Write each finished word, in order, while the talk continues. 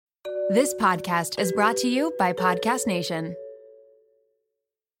This podcast is brought to you by Podcast Nation.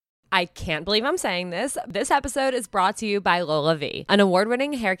 I can't believe I'm saying this. This episode is brought to you by Lola V, an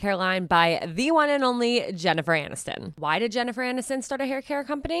award-winning hair care line by the one and only Jennifer Aniston. Why did Jennifer Aniston start a hair care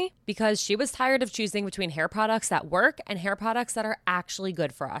company? Because she was tired of choosing between hair products that work and hair products that are actually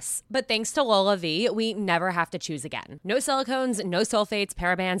good for us. But thanks to Lola V, we never have to choose again. No silicones, no sulfates,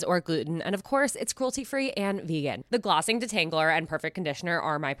 parabens, or gluten, and of course, it's cruelty-free and vegan. The Glossing Detangler and Perfect Conditioner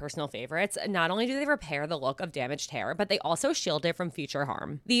are my personal favorites. Not only do they repair the look of damaged hair, but they also shield it from future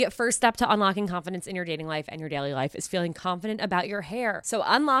harm. The first step to unlocking confidence in your dating life and your daily life is feeling confident about your hair. So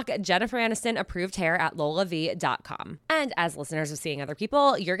unlock Jennifer Aniston approved hair at lolav.com. And as listeners of Seeing Other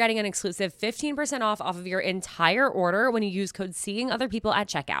People, you're getting an exclusive 15% off of your entire order when you use code Seeing Other People at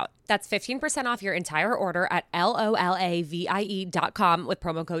checkout. That's 15% off your entire order at LOLAVIE.com with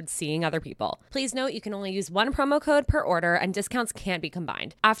promo code Seeing Other People. Please note you can only use one promo code per order and discounts can't be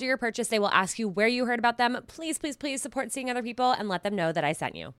combined. After your purchase, they will ask you where you heard about them. Please, please, please support Seeing Other People and let them know that I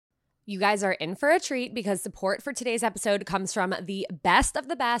sent you. You guys are in for a treat because support for today's episode comes from the best of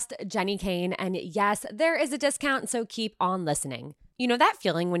the best, Jenny Kane. And yes, there is a discount, so keep on listening. You know that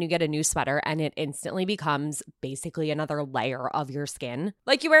feeling when you get a new sweater and it instantly becomes basically another layer of your skin?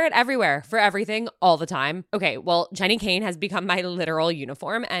 Like you wear it everywhere, for everything, all the time. Okay, well, Jenny Kane has become my literal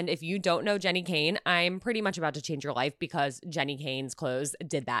uniform. And if you don't know Jenny Kane, I'm pretty much about to change your life because Jenny Kane's clothes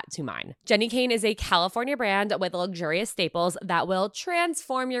did that to mine. Jenny Kane is a California brand with luxurious staples that will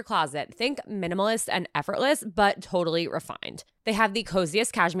transform your closet. Think minimalist and effortless, but totally refined. They have the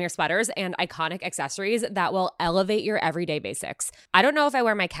coziest cashmere sweaters and iconic accessories that will elevate your everyday basics. I don't know if I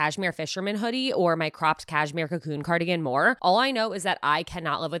wear my cashmere fisherman hoodie or my cropped cashmere cocoon cardigan more. All I know is that I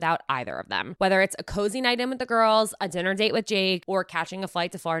cannot live without either of them. Whether it's a cozy night in with the girls, a dinner date with Jake, or catching a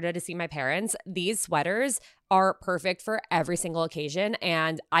flight to Florida to see my parents, these sweaters are perfect for every single occasion,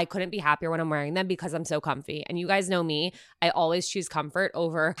 and I couldn't be happier when I'm wearing them because I'm so comfy. And you guys know me, I always choose comfort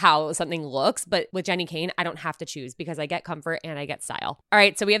over how something looks, but with Jenny Kane, I don't have to choose because I get comfort and I get style. All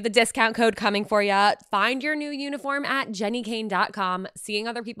right, so we have the discount code coming for you. Find your new uniform at jennykane.com. Seeing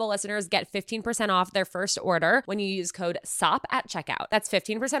Other People listeners get 15% off their first order when you use code SOP at checkout. That's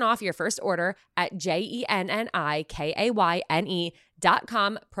 15% off your first order at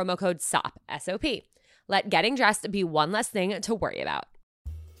JENNIKAYNE.com, promo code SOP, S-O-P. Let getting dressed be one less thing to worry about.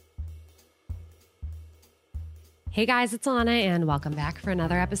 Hey guys, it's Alana and welcome back for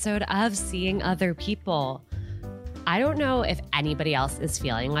another episode of Seeing Other People. I don't know if anybody else is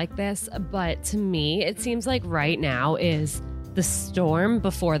feeling like this, but to me, it seems like right now is the storm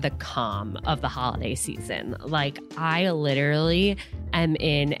before the calm of the holiday season. Like I literally am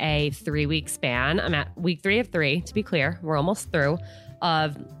in a 3-week span. I'm at week 3 of 3, to be clear. We're almost through,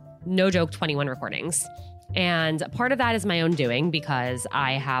 of no joke, 21 recordings. And part of that is my own doing because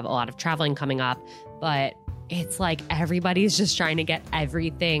I have a lot of traveling coming up, but it's like everybody's just trying to get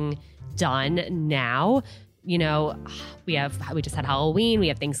everything done now. You know, we just had Halloween, we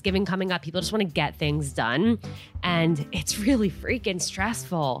have Thanksgiving coming up. People just want to get things done. And it's really freaking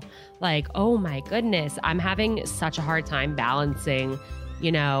stressful. Like, oh my goodness, I'm having such a hard time balancing,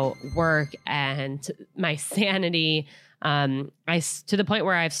 you know, work and my sanity. To the point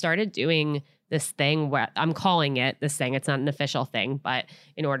where I've started doing this thing where I'm calling it this thing. It's not an official thing, but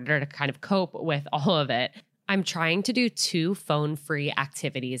in order to kind of cope with all of it, I'm trying to do 2 phone-free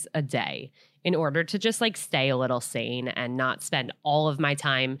activities a day in order to just like stay a little sane and not spend all of my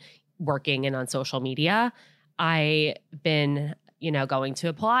time working and on social media. I've been, you know, going to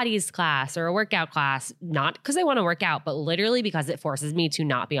a Pilates class or a workout class, not because I want to work out, but literally because it forces me to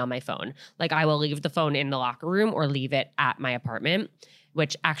not be on my phone. Like I will leave the phone in the locker room or leave it at my apartment,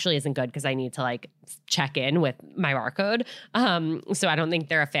 which actually isn't good because I need to like check in with my barcode. So I don't think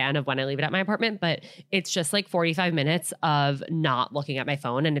they're a fan of when I leave it at my apartment, but it's just like 45 minutes of not looking at my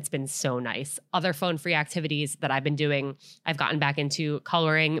phone. And it's been so nice. Other phone-free activities that I've been doing, I've gotten back into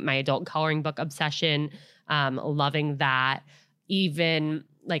coloring, my adult coloring book obsession, loving that. Even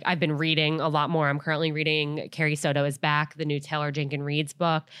like I've been reading a lot more. I'm currently reading Carrie Soto is Back, the new Taylor Jenkins Reid's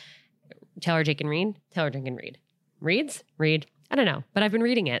book. Taylor Jenkins Reid. Read. I don't know, but I've been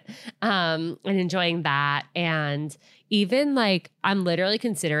reading it and enjoying that. And even like I'm literally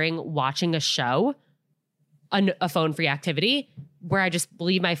considering watching a show, a phone-free activity where I just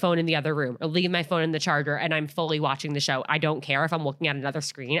leave my phone in the other room or leave my phone in the charger and I'm fully watching the show. I don't care if I'm looking at another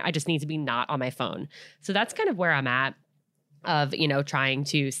screen. I just need to be not on my phone. So that's kind of where I'm at of, you know, trying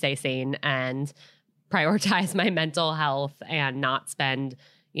to stay sane and prioritize my mental health and not spend,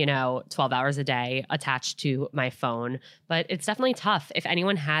 12 hours a day attached to my phone. But it's definitely tough. If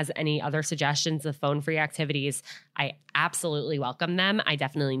anyone has any other suggestions of phone-free activities, I absolutely welcome them. I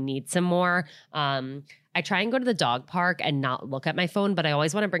definitely need some more. I try and go to the dog park and not look at my phone, but I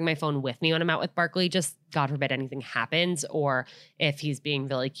always want to bring my phone with me when I'm out with Barkley, just God forbid anything happens, or if he's being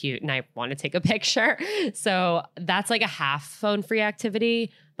really cute and I want to take a picture. So that's like a half phone-free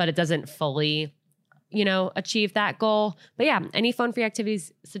activity, but it doesn't fully achieve that goal. But yeah, any phone-free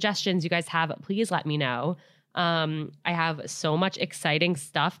activities suggestions you guys have, please let me know. I have so much exciting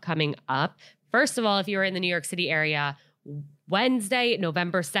stuff coming up. First of all, if you're in the New York City area, Wednesday,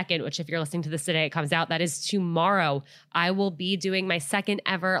 November 2nd, which if you're listening to this today, it comes out. That is tomorrow. I will be doing my second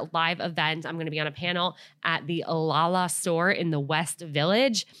ever live event. I'm going to be on a panel at the Alala store in the West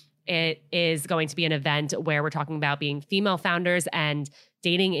Village. It is going to be an event where we're talking about being female founders and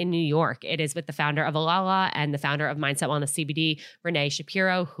dating in New York. It is with the founder of Alala and the founder of Mindset Wellness CBD, Renee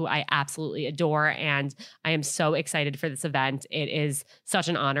Shapiro, who I absolutely adore. And I am so excited for this event. It is such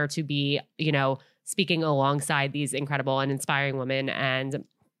an honor to be, speaking alongside these incredible and inspiring women and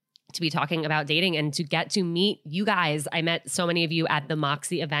to be talking about dating and to get to meet you guys. I met so many of you at the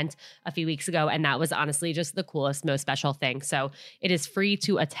Moxie event a few weeks ago, and that was honestly just the coolest, most special thing. So it is free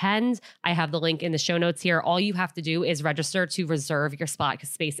to attend. I have the link in the show notes here. All you have to do is register to reserve your spot because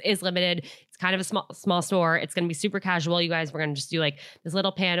space is limited. It's kind of a small store. It's going to be super casual, you guys. We're going to just do like this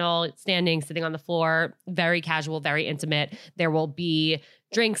little panel, standing, sitting on the floor, very casual, very intimate. There will be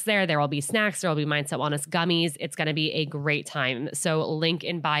drinks there. There will be snacks. There will be Mindset Wellness gummies. It's going to be a great time. So link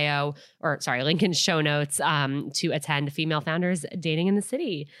in show notes to attend Female Founders Dating in the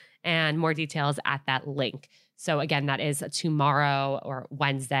City, and more details at that link. So again, that is tomorrow or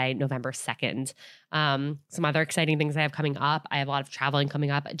Wednesday, November 2nd. Some other exciting things I have coming up. I have a lot of traveling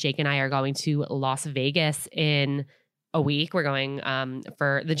coming up. Jake and I are going to Las Vegas in a week. We're going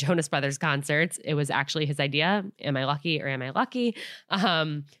for the Jonas Brothers concerts. It was actually his idea. Am I lucky or am I lucky?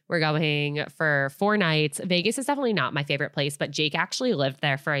 We're going for 4 nights. Vegas is definitely not my favorite place, but Jake actually lived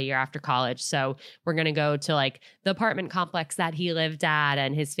there for a year after college. So we're going to go to like the apartment complex that he lived at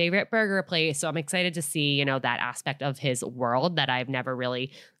and his favorite burger place. So I'm excited to see, that aspect of his world that I've never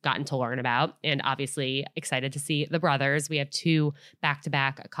really gotten to learn about. And obviously excited to see the brothers. We have 2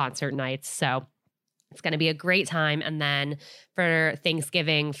 back-to-back concert nights. So it's going to be a great time. And then for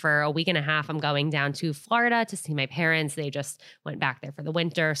Thanksgiving, for a week and a half, I'm going down to Florida to see my parents. They just went back there for the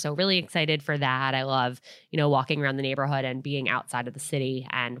winter. So really excited for that. I love, walking around the neighborhood and being outside of the city.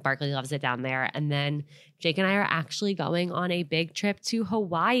 And Barkley loves it down there. And then Jake and I are actually going on a big trip to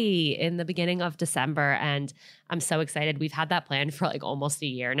Hawaii in the beginning of December. And I'm so excited. We've had that planned for like almost a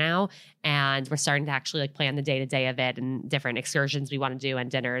year now. And we're starting to actually like plan the day-to-day of it and different excursions we want to do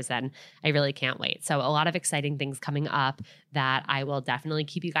and dinners. And I really can't wait. So a lot of exciting things coming up that I will definitely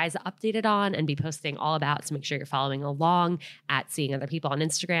keep you guys updated on and be posting all about. So make sure you're following along at Seeing Other People on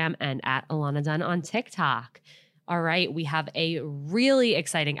Instagram and at Alana Dunn on TikTok. All right, we have a really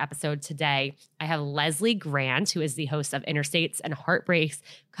exciting episode today. I have Leslie Grant, who is the host of Interstates and Heartbreaks,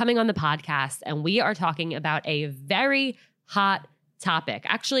 coming on the podcast, and we are talking about a very hot topic,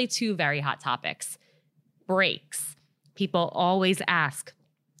 actually 2 very hot topics. Breaks. People always ask,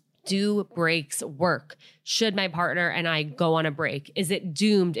 do breaks work? Should my partner and I go on a break? Is it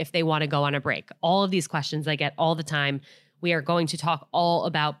doomed if they want to go on a break? All of these questions I get all the time. We are going to talk all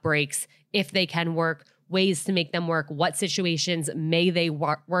about breaks, if they can work, ways to make them work, what situations may they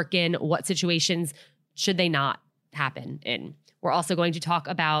work in, what situations should they not happen in. We're also going to talk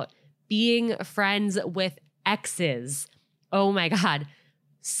about being friends with exes. Oh my God,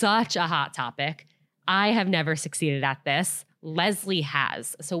 such a hot topic. I have never succeeded at this. Leslie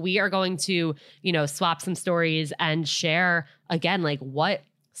has. So we are going to, swap some stories and share again, like what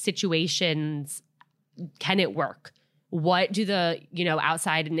situations can it work? What do the,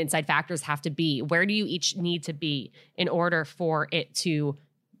 outside and inside factors have to be? Where do you each need to be in order for it to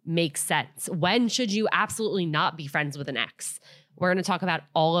make sense? When should you absolutely not be friends with an ex? We're going to talk about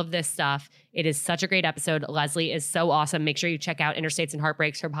all of this stuff. It is such a great episode. Leslie is so awesome. Make sure you check out Interstates and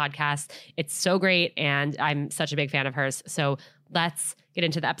Heartbreaks, her podcast. It's so great, and I'm such a big fan of hers. So let's get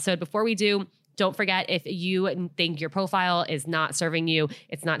into the episode. Before we do, don't forget, if you think your profile is not serving you,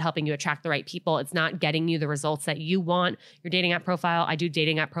 it's not helping you attract the right people, it's not getting you the results that you want, your dating app profile, I do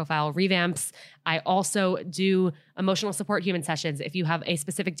dating app profile revamps. I also do emotional support human sessions. If you have a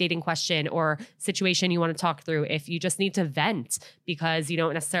specific dating question or situation you want to talk through, if you just need to vent because you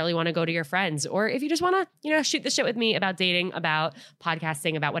don't necessarily want to go to your friends, or if you just want to, shoot the shit with me about dating, about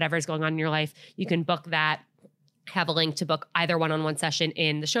podcasting, about whatever is going on in your life, you can book that I have a link to book either one-on-one session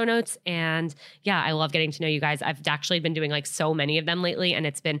in the show notes. And yeah, I love getting to know you guys. I've actually been doing like so many of them lately, and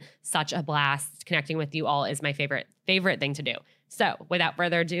it's been such a blast. Connecting with you all is my favorite thing to do. So without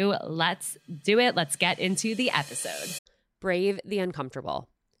further ado, let's do it. Let's get into the episode. Brave the uncomfortable.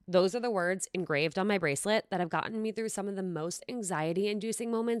 Those are the words engraved on my bracelet that have gotten me through some of the most anxiety-inducing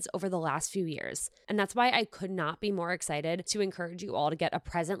moments over the last few years. And that's why I could not be more excited to encourage you all to get a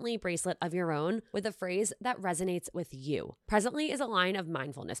Presently bracelet of your own with a phrase that resonates with you. Presently is a line of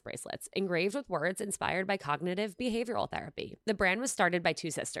mindfulness bracelets engraved with words inspired by cognitive behavioral therapy. The brand was started by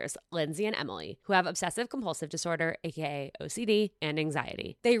two sisters, Lindsay and Emily, who have obsessive-compulsive disorder, aka OCD, and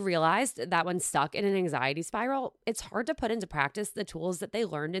anxiety. They realized that when stuck in an anxiety spiral, it's hard to put into practice the tools that they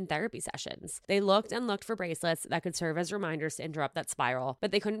learned in therapy sessions. They looked and looked for bracelets that could serve as reminders to interrupt that spiral,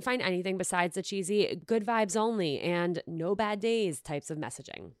 but they couldn't find anything besides the cheesy good vibes only and no bad days types of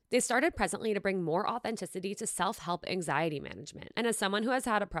messaging. They started Presently to bring more authenticity to self-help anxiety management. And as someone who has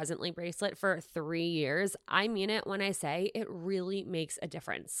had a Presently bracelet for 3 years, I mean it when I say it really makes a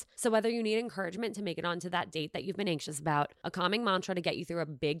difference. So whether you need encouragement to make it onto that date that you've been anxious about, a calming mantra to get you through a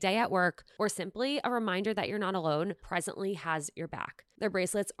big day at work, or simply a reminder that you're not alone, Presently has your back. Their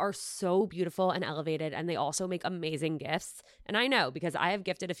bracelets are so beautiful and elevated, and they also make amazing gifts. And I know because I have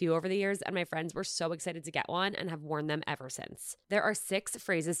gifted a few over the years, and my friends were so excited to get one and have worn them ever since. There are 6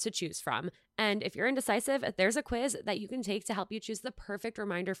 phrases to choose from, and if you're indecisive, there's a quiz that you can take to help you choose the perfect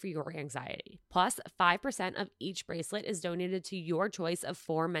reminder for your anxiety. Plus, 5% of each bracelet is donated to your choice of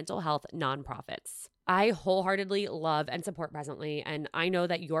 4 mental health nonprofits. I wholeheartedly love and support Presently, and I know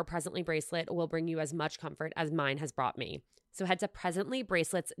that your Presently bracelet will bring you as much comfort as mine has brought me. So head to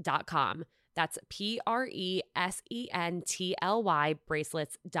presentlybracelets.com. That's PRESENTLY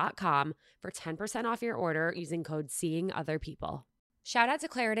bracelets.com for 10% off your order using code SEEINGOTHERPeople. Shout out to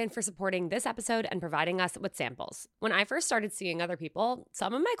Claritin for supporting this episode and providing us with samples. When I first started seeing other people,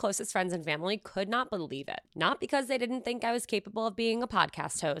 some of my closest friends and family could not believe it. Not because they didn't think I was capable of being a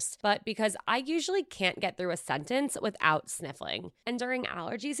podcast host, but because I usually can't get through a sentence without sniffling. And during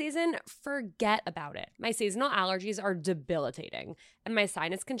allergy season, forget about it. My seasonal allergies are debilitating, and my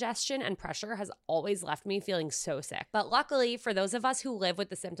sinus congestion and pressure has always left me feeling so sick. But luckily, for those of us who live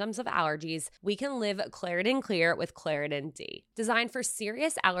with the symptoms of allergies, we can live Claritin Clear with Claritin D. Designed for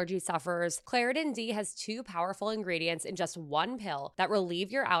serious allergy sufferers, Claritin D has 2 powerful ingredients in just 1 pill that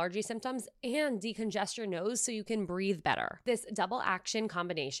relieve your allergy symptoms and decongest your nose so you can breathe better. This double action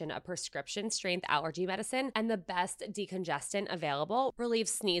combination of prescription strength allergy medicine and the best decongestant available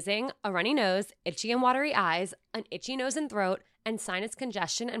relieves sneezing, a runny nose, itchy and watery eyes, an itchy nose and throat, and sinus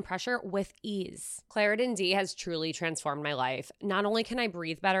congestion and pressure with ease. Claritin D has truly transformed my life. Not only can I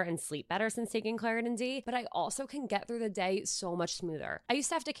breathe better and sleep better since taking Claritin D, but I also can get through the day so much smoother. I used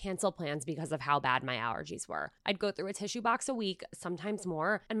to have to cancel plans because of how bad my allergies were. I'd go through a tissue box a week, sometimes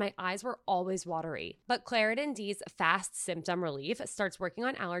more, and my eyes were always watery. But Claritin D's fast symptom relief starts working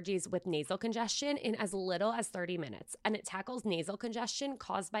on allergies with nasal congestion in as little as 30 minutes, and it tackles nasal congestion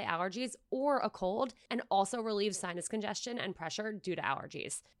caused by allergies or a cold, and also relieves sinus congestion and pressure due to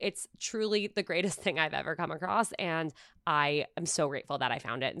allergies. It's truly the greatest thing I've ever come across, and I am so grateful that I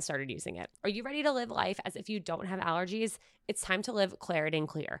found it and started using it. Are you ready to live life as if you don't have allergies? It's time to live Claritin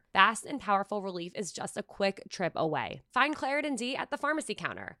Clear. Fast and powerful relief is just a quick trip away. Find Claritin D at the pharmacy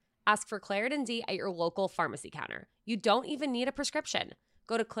counter. Ask for Claritin D at your local pharmacy counter. You don't even need a prescription.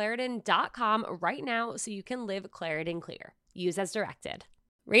 Go to Claritin.com right now so you can live Claritin Clear. Use as directed.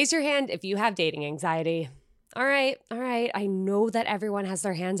 Raise your hand if you have dating anxiety. All right. I know that everyone has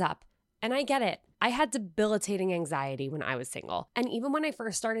their hands up, and I get it. I had debilitating anxiety when I was single. And even when I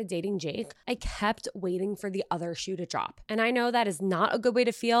first started dating Jake, I kept waiting for the other shoe to drop. And I know that is not a good way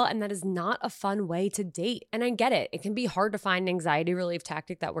to feel, and that is not a fun way to date. And I get it. It can be hard to find an anxiety relief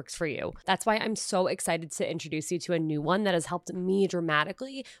tactic that works for you. That's why I'm so excited to introduce you to a new one that has helped me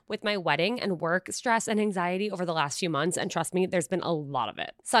dramatically with my wedding and work stress and anxiety over the last few months. And trust me, there's been a lot of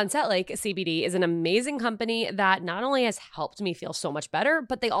it. Sunset Lake CBD is an amazing company that not only has helped me feel so much better,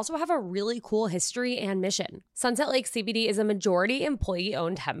 but they also have a really cool history and mission. Sunset Lake CBD is a majority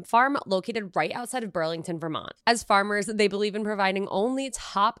employee-owned hemp farm located right outside of Burlington, Vermont. As farmers, they believe in providing only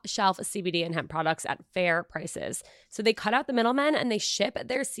top-shelf CBD and hemp products at fair prices. So they cut out the middlemen and they ship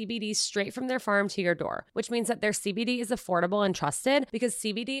their CBD straight from their farm to your door, which means that their CBD is affordable and trusted because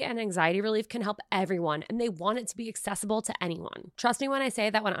CBD and anxiety relief can help everyone, and they want it to be accessible to anyone. Trust me when I say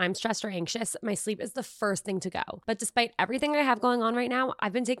that when I'm stressed or anxious, my sleep is the first thing to go. But despite everything I have going on right now,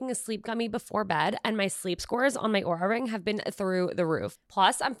 I've been taking a sleep gummy before bed bed, and my sleep scores on my Aura Ring have been through the roof.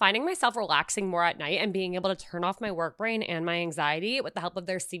 Plus, I'm finding myself relaxing more at night and being able to turn off my work brain and my anxiety with the help of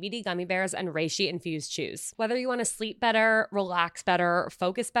their CBD gummy bears and reishi infused chews. Whether you want to sleep better, relax better,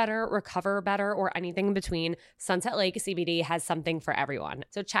 focus better, recover better, or anything in between, Sunset Lake CBD has something for everyone.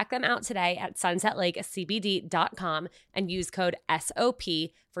 So check them out today at sunsetlakecbd.com and use code SOP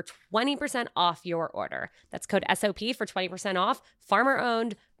for 20% off your order. That's code SOP for 20% off.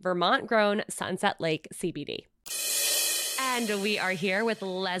 Farmer-owned, Vermont-grown Sunset Lake CBD. And we are here with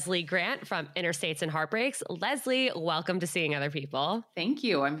Leslie Grant from Interstates and Heartbreaks. Leslie, welcome to Seeing Other People. Thank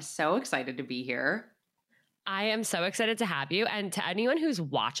you. I'm so excited to be here. I am so excited to have you. And to anyone who's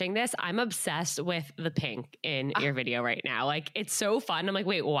watching this, I'm obsessed with the pink in your video right now. Like, it's so fun. I'm like,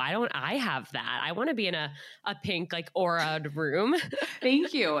 wait, why don't I have that? I want to be in a pink, like, aura'd room.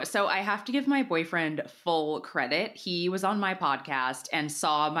 Thank you. So I have to give my boyfriend full credit. He was on my podcast and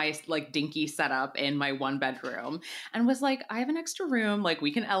saw my, like, dinky setup in my one bedroom and was like, I have an extra room. Like,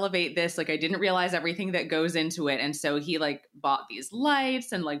 we can elevate this. Like, I didn't realize everything that goes into it. And so he, like, bought these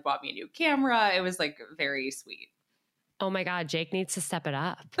lights and, like, bought me a new camera. It was, like, very sweet. Oh my God, Jake needs to step it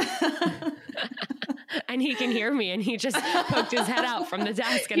up. And he can hear me, and he just poked his head out from the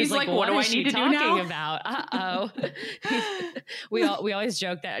desk and he's like, what do I need to do now? About? Uh-oh. we always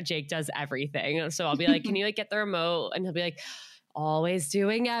joke that Jake does everything. So I'll be like, can you, like, get the remote? And he'll be like, always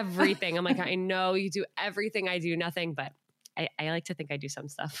doing everything. I'm like, I know you do everything. I do nothing, but I like to think I do some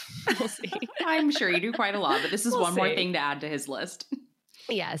stuff. We'll see. I'm sure you do quite a lot, but this is one more thing to add to his list.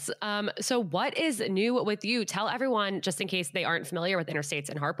 Yes. So what is new with you? Tell everyone, just in case they aren't familiar with Interstates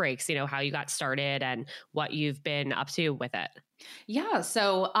and Heartbreaks, you know, how you got started and what you've been up to with it. Yeah,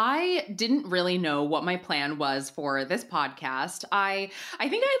 so I didn't really know what my plan was for this podcast. I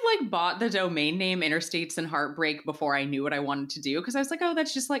think I'd, like, bought the domain name Interstates and Heartbreak before I knew what I wanted to do, because I was like, oh,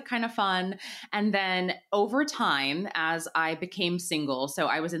 that's just, like, kind of fun. And then over time, as I became single, so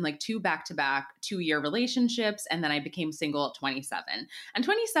I was in, like, 2 back-to-back 2-year relationships, and then I became single at 27. And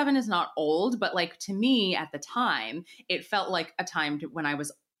 27 is not old, but, like, to me at the time, it felt like a time when I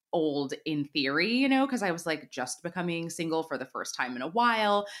was old in theory, you know, because I was, like, just becoming single for the first time in a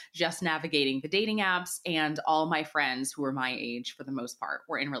while, just navigating the dating apps, and all my friends who were my age for the most part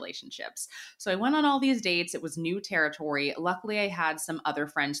were in relationships. So I went on all these dates. It was new territory. Luckily, I had some other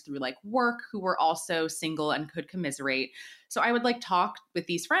friends through, like, work who were also single and could commiserate. So I would, like, talk with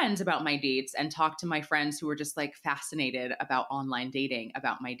these friends about my dates and talk to my friends who were just, like, fascinated about online dating,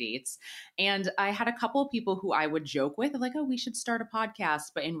 about my dates. And I had a couple of people who I would joke with, like, oh, we should start a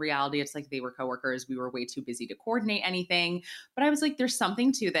podcast. But in reality, it's like they were coworkers. We were way too busy to coordinate anything. But I was like, there's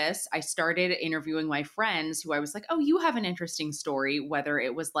something to this. I started interviewing my friends who I was like, oh, you have an interesting story, whether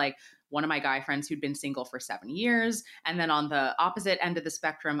it was, like, one of my guy friends who'd been single for 7 years. And then on the opposite end of the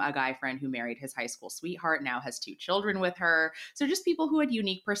spectrum, a guy friend who married his high school sweetheart, now has 2 children with her. So just people who had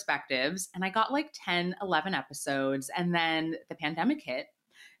unique perspectives. And I got, like, 10, 11 episodes. And then the pandemic hit.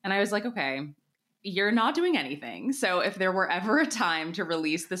 And I was like, okay, you're not doing anything. So if there were ever a time to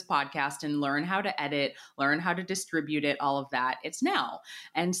release this podcast and learn how to edit, learn how to distribute it, all of that, it's now.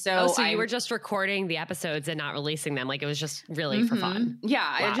 And so, you were just recording the episodes and not releasing them. Like, it was just really for fun. Yeah.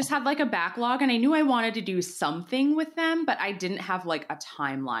 Wow. I just had, like, a backlog, and I knew I wanted to do something with them, but I didn't have, like, a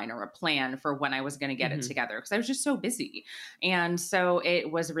timeline or a plan for when I was going to get it together, because I was just so busy. And so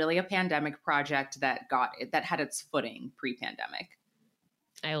it was really a pandemic project that had its footing pre-pandemic.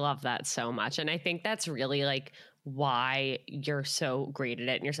 I love that so much. And I think that's really, like, why you're so great at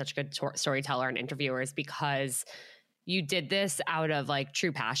it and you're such a good storyteller and interviewer, is because you did this out of, like,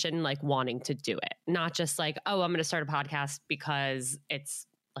 true passion, like, wanting to do it. Not just like, oh, I'm going to start a podcast because it's,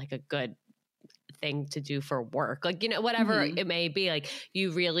 like, a good thing to do for work. Like, you know, whatever it may be, like,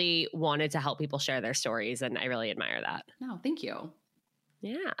 you really wanted to help people share their stories. And I really admire that. No, thank you.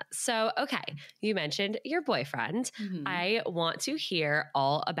 Yeah. So, okay. You mentioned your boyfriend. I want to hear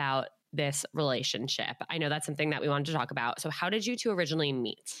all about this relationship. I know that's something that we wanted to talk about. So how did you two originally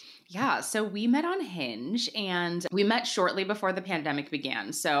meet? Yeah. So we met on Hinge, and we met shortly before the pandemic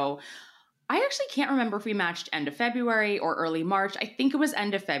began. So I actually can't remember if we matched end of February or early March. I think it was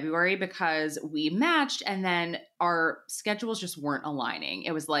end of February, because we matched and then our schedules just weren't aligning.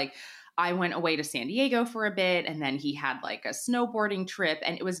 It was like, I went away to San Diego for a bit, and then he had, like, a snowboarding trip,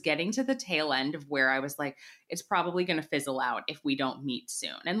 and it was getting to the tail end of where I was like, it's probably going to fizzle out if we don't meet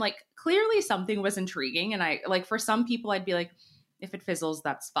soon. And, like, clearly something was intriguing. And I, like, for some people, I'd be like, if it fizzles,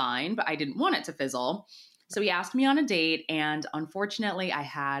 that's fine, but I didn't want it to fizzle. So he asked me on a date, and unfortunately, I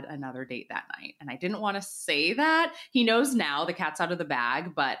had another date that night. And I didn't want to say that. He knows now, the cat's out of the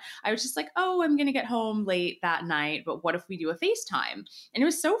bag, but I was just like, oh, I'm going to get home late that night, but what if we do a FaceTime? And it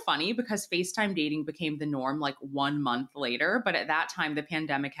was so funny because FaceTime dating became the norm like 1 month later. But at that time, the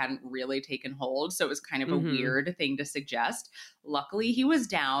pandemic hadn't really taken hold. So it was kind of a weird thing to suggest. Luckily, he was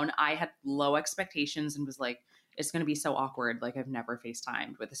down. I had low expectations and was like, it's going to be so awkward. Like, I've never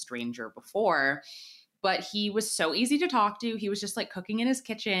FaceTimed with a stranger before. But he was so easy to talk to. He was just like cooking in his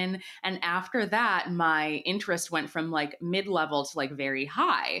kitchen. And after that, my interest went from like mid-level to like very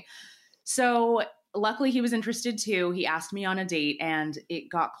high. So luckily he was interested too. He asked me on a date, and it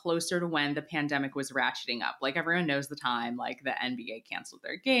got closer to when the pandemic was ratcheting up. Like, everyone knows the time, like the NBA canceled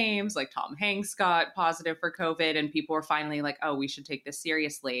their games, like Tom Hanks got positive for COVID, and people were finally like, oh, we should take this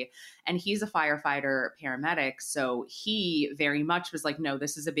seriously. And he's a firefighter paramedic. So he very much was like, no,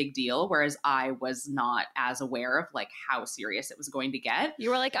 this is a big deal. Whereas I was not as aware of like how serious it was going to get. You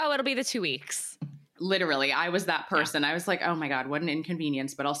were like, oh, it'll be the 2 weeks. Literally, I was that person. I was like, oh my God, what an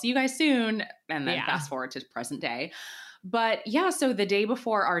inconvenience, but I'll see you guys soon. And then fast forward to present day. But yeah, so the day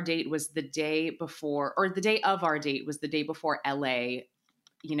before our date was the day before, or the day of our date was the day before LA,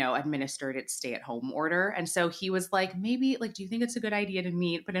 administered its stay-at-home order. And so he was like, maybe, like, do you think it's a good idea to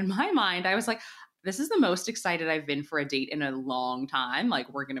meet? But in my mind, I was like, this is the most excited I've been for a date in a long time.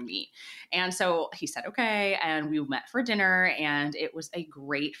 Like, we're going to meet. And so he said, okay. And we met for dinner, and it was a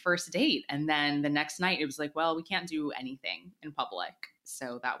great first date. And then the next night it was like, well, we can't do anything in public.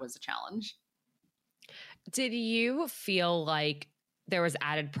 So that was a challenge. Did you feel like there was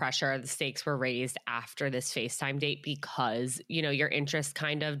added pressure, the stakes were raised after this FaceTime date because, your interest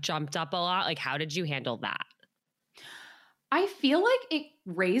kind of jumped up a lot? Like, how did you handle that? I feel like it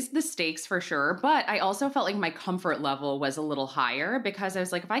raised the stakes for sure, but I also felt like my comfort level was a little higher because I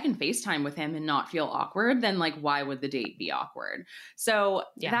was like, if I can FaceTime with him and not feel awkward, then like, why would the date be awkward? So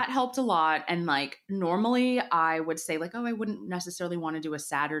that helped a lot. And like, normally I would say like, oh, I wouldn't necessarily want to do a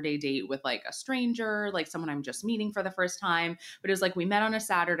Saturday date with like a stranger, like someone I'm just meeting for the first time. But it was like, we met on a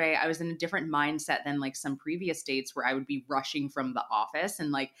Saturday. I was in a different mindset than like some previous dates where I would be rushing from the office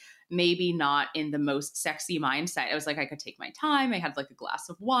and like, maybe not in the most sexy mindset. I was like, I could take my time. I had like a glass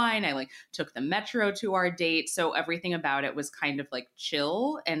of wine. I like took the metro to our date. So everything about it was kind of like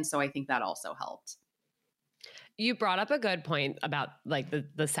chill. And so I think that also helped. You brought up a good point about like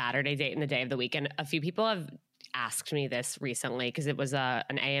the Saturday date and the day of the week. And a few people have asked me this recently because it was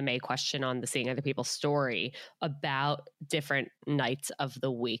an AMA question on the Seeing Other People story about different nights of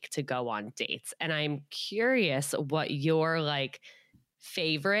the week to go on dates. And I'm curious what your like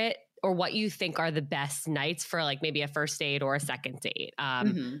favorite or what you think are the best nights for like maybe a first date or a second date.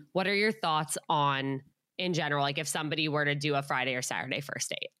 What are your thoughts on in general? Like if somebody were to do a Friday or Saturday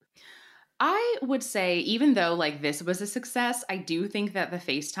first date? I would say, even though like this was a success, I do think that the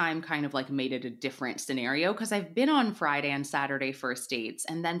FaceTime kind of like made it a different scenario because I've been on Friday and Saturday first dates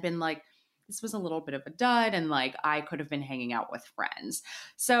and then been like, this was a little bit of a dud and like I could have been hanging out with friends.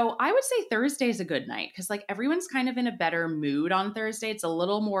 So I would say Thursday is a good night because like everyone's kind of in a better mood on Thursday. It's a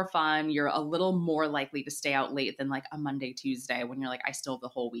little more fun. You're a little more likely to stay out late than like a Monday, Tuesday when you're like, I still have the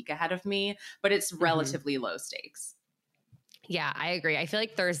whole week ahead of me, but it's relatively low stakes. Yeah, I agree. I feel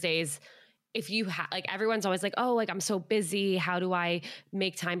like Thursdays, if you like everyone's always like, oh, like I'm so busy. How do I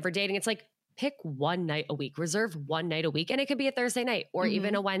make time for dating? It's like, pick one night a week, reserve one night a week. And it could be a Thursday night or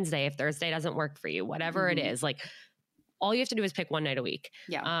even a Wednesday if Thursday doesn't work for you, whatever it is. Like all you have to do is pick one night a week.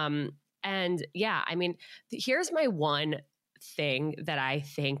 Yeah. And yeah, I mean, here's my one thing that I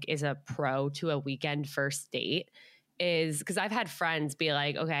think is a pro to a weekend first date is because I've had friends be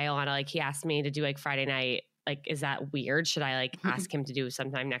like, okay, Alana, like he asked me to do like Friday night. Like, is that weird? Should I like ask him to do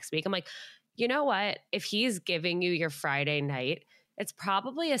sometime next week? I'm like, you know what? If he's giving you your Friday night, it's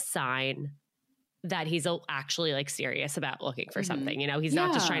probably a sign that he's actually like serious about looking for something. You know, he's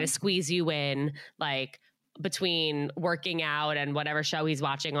not just trying to squeeze you in like between working out and whatever show he's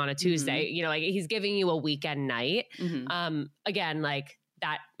watching on a Tuesday. You know, like he's giving you a weekend night. Again, like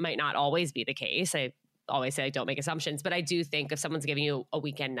that might not always be the case. I always say like, don't make assumptions, but I do think if someone's giving you a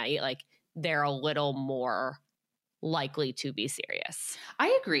weekend night, like they're a little more likely to be serious.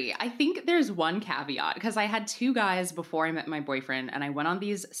 I agree. I think there's one caveat because I had two guys before I met my boyfriend and I went on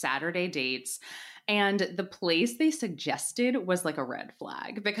these Saturday dates and the place they suggested was like a red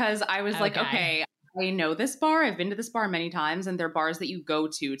flag because I was like, okay, I know this bar. I've been to this bar many times and they're bars that you go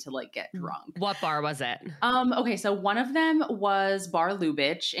to like get drunk. What bar was it? Okay. So one of them was Bar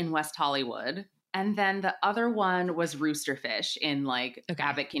Lubitsch in West Hollywood. And then the other one was Rooster Fish in like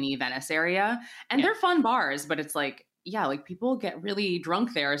Abbot Kinney, Venice area. And they're fun bars, but it's like yeah, like people get really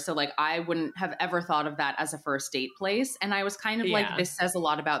drunk there. So like I wouldn't have ever thought of that as a first date place. And I was kind of like, Yeah. this says a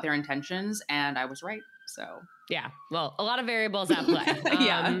lot about their intentions. And I was right. So Yeah. Well, a lot of variables at play.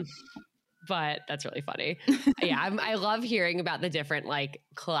 yeah. But that's really funny. Yeah, I love hearing about the different like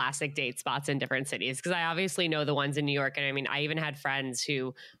classic date spots in different cities because I obviously know the ones in New York. And I mean, I even had friends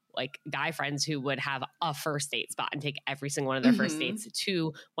who, like guy friends who would have a first date spot and take every single one of their first dates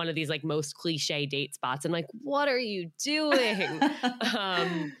to one of these like most cliche date spots. And like, what are you doing?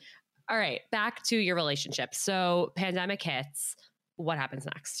 All right, back to your relationship. So pandemic hits. What happens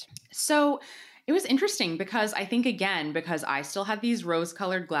next? So it was interesting because I think, again, because I still had these rose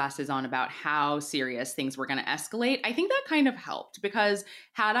colored glasses on about how serious things were going to escalate, I think that kind of helped because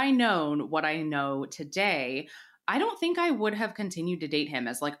had I known what I know today, I don't think I would have continued to date him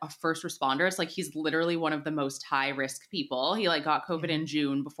as like a first responder. It's like he's literally one of the most high risk people. He like got COVID in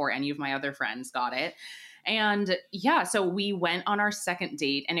June before any of my other friends got it. And yeah, so we went on our second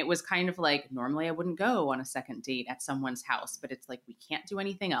date, and it was kind of like normally I wouldn't go on a second date at someone's house, but it's like we can't do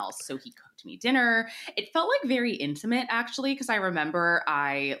anything else. So he cooked me dinner. It felt like very intimate actually, because I remember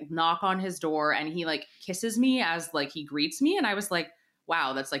I knock on his door and he like kisses me as like he greets me. And I was like,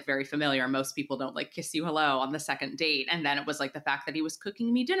 wow, that's like very familiar. Most people don't like kiss you hello on the second date. And then it was like the fact that he was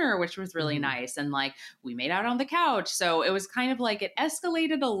cooking me dinner, which was really nice. And like we made out on the couch. So it was kind of like it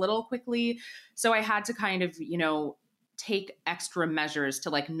escalated a little quickly. So I had to kind of, take extra measures to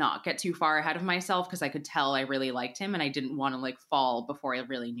like not get too far ahead of myself because I could tell I really liked him and I didn't want to like fall before I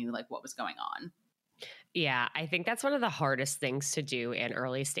really knew like what was going on. Yeah, I think that's one of the hardest things to do in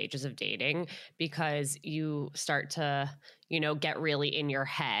early stages of dating because you start to, get really in your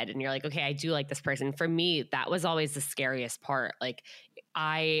head and you're like, okay, I do like this person. For me, that was always the scariest part. Like,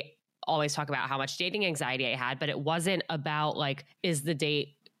 I always talk about how much dating anxiety I had, but it wasn't about like, is the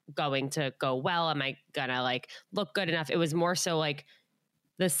date going to go well? Am I gonna like look good enough? It was more so like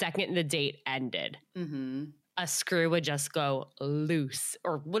the second the date ended. A screw would just go loose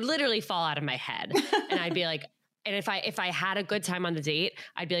or would literally fall out of my head. And I'd be like, and if I had a good time on the date,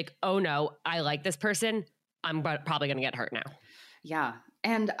 I'd be like, oh no, I like this person. I'm probably going to get hurt now. Yeah.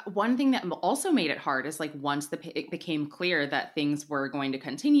 And one thing that also made it hard is like once it became clear that things were going to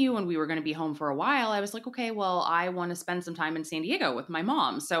continue and we were going to be home for a while, I was like, okay, well, I want to spend some time in San Diego with my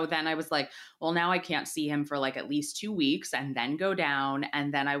mom. So then I was like, well, now I can't see him for like at least 2 weeks and then go down.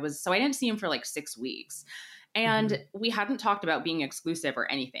 And then I didn't see him for like 6 weeks. And we hadn't talked about being exclusive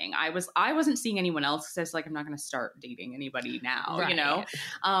or anything. I wasn't seeing anyone else because I was like, I'm not going to start dating anybody now, Right.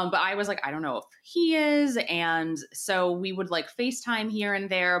 But I was like, I don't know if he is. And so we would like FaceTime here and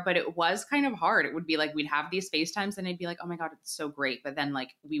there, but it was kind of hard. It would be like, we'd have these FaceTimes and I'd be like, oh my God, it's so great. But then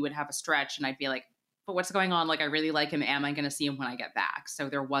like we would have a stretch and I'd be like, but what's going on? Like, I really like him. Am I going to see him when I get back? So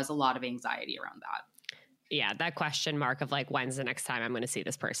there was a lot of anxiety around that. Yeah. That question mark of like, when's the next time I'm going to see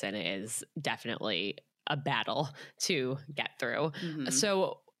this person is definitely a battle to get through.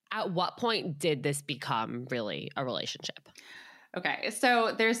 So at what point did this become really a relationship? Okay,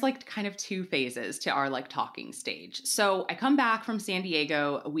 so there's like kind of 2 phases to our like talking stage. So I come back from San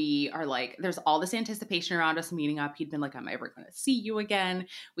Diego. We are like, there's all this anticipation around us meeting up. He'd been like, am I ever going to see you again?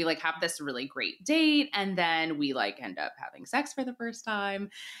 We like have this really great date. And then we like end up having sex for the first time.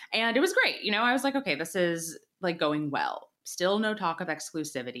 And it was great. I was like, okay, this is like going well. Still no talk of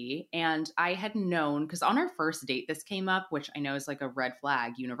exclusivity. And I had known, because on our first date, this came up, which I know is like a red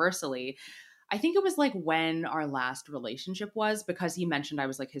flag universally. I think it was like when our last relationship was, because he mentioned I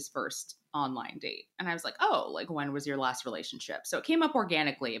was like his first online date. And I was like, oh, like when was your last relationship? So it came up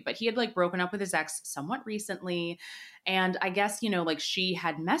organically, but he had like broken up with his ex somewhat recently. And I guess, like she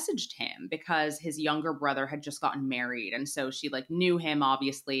had messaged him because his younger brother had just gotten married. And so she like knew him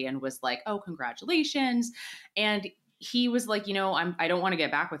obviously and was like, oh, congratulations. And he was like, I don't want to get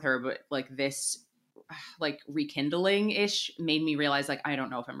back with her, but like this like rekindling ish made me realize like I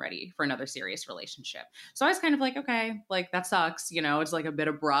don't know if I'm ready for another serious relationship. So I was kind of like, okay, like that sucks, it's like a bit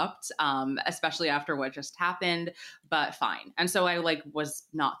abrupt, especially after what just happened, but fine. And so I like was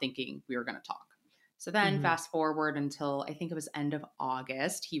not thinking we were going to talk. So then fast forward until I think it was end of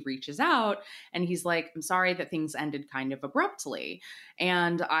August, he reaches out and he's like, I'm sorry that things ended kind of abruptly.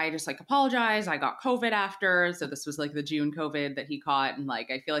 And I just like apologize. I got COVID after. So this was like the June COVID that he caught. And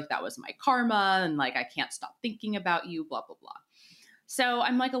like, I feel like that was my karma. And like, I can't stop thinking about you, blah, blah, blah. So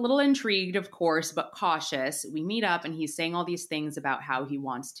I'm like a little intrigued, of course, but cautious. We meet up and he's saying all these things about how he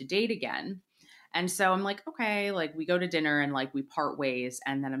wants to date again. And so I'm like, okay, like we go to dinner and like we part ways.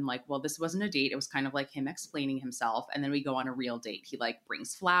 And then I'm like, well, this wasn't a date. It was kind of like him explaining himself. And then we go on a real date. He like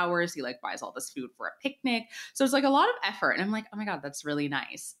brings flowers. He like buys all this food for a picnic. So it's like a lot of effort. And I'm like, oh my God, that's really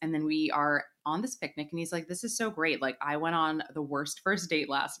nice. And then we are on this picnic. And he's like, this is so great. Like, I went on the worst first date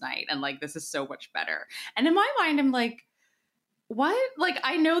last night. And like, this is so much better. And in my mind, I'm like, what? Like,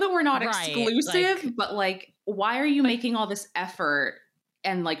 I know that we're not exclusive, like, but like, why are you making all this effort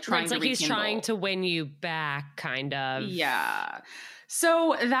and like trying to rekindle? He's trying to win you back, kind of. Yeah.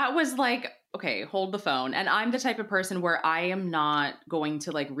 So that was like, okay, hold the phone. And I'm the type of person where I am not going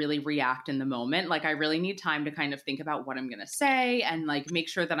to like really react in the moment. Like, I really need time to kind of think about what I'm going to say and like make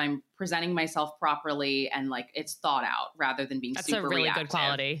sure that I'm presenting myself properly and like it's thought out rather than being super reactive. That's a really good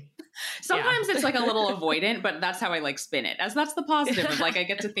quality. Sometimes it's like a little avoidant, but that's how I like spin it, as that's the positive of like I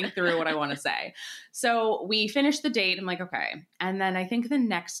get to think through what I want to say. So we finished the date. I'm like, okay. And then I think the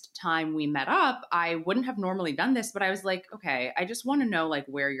next time we met up, I wouldn't have normally done this, but I was like, okay, I just want to know like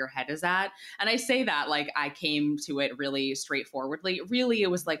where your head is at. And I say that like I came to it really straightforwardly. Really,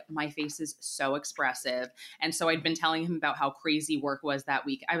 it was like my face is so expressive. And so I'd been telling him about how crazy work was that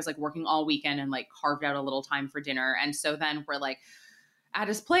week. I was like working all weekend and like carved out a little time for dinner. And so then we're like, at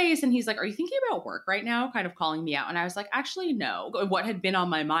his place, and he's like, are you thinking about work right now? Kind of calling me out. And I was like, actually, no. What had been on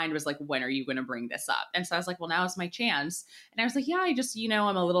my mind was like, when are you going to bring this up? And so I was like, well, now is my chance. And I was like, yeah, I just,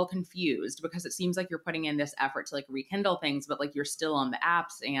 I'm a little confused because it seems like you're putting in this effort to like rekindle things, but like you're still on the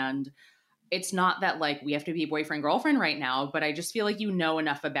apps. And it's not that like we have to be boyfriend girlfriend right now, but I just feel like you know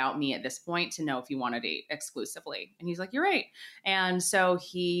enough about me at this point to know if you want to date exclusively. And he's like, you're right. And so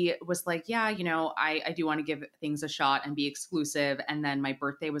he was like, yeah, I do want to give things a shot and be exclusive. And then my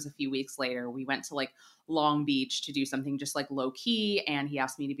birthday was a few weeks later. We went to like Long Beach to do something just like low key. And he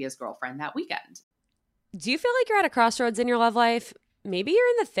asked me to be his girlfriend that weekend. Do you feel like you're at a crossroads in your love life? Maybe you're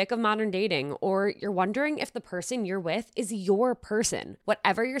in the thick of modern dating, or you're wondering if the person you're with is your person.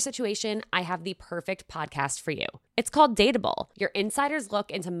 Whatever your situation, I have the perfect podcast for you. It's called Dateable, your insider's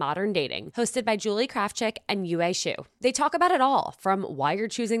look into modern dating, hosted by Julie Krafchick and Yue Xu. They talk about it all, from why you're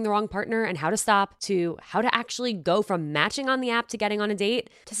choosing the wrong partner and how to stop, to how to actually go from matching on the app to getting on a date,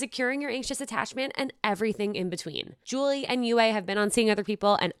 to securing your anxious attachment and everything in between. Julie and Yue have been on Seeing Other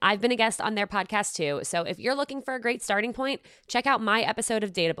People, and I've been a guest on their podcast too. So if you're looking for a great starting point, check out my episode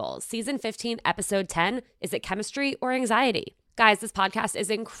of Dateable, season 15, episode 10, Is It Chemistry or Anxiety? Guys, this podcast is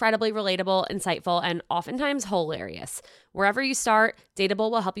incredibly relatable, insightful, and oftentimes hilarious. Wherever you start,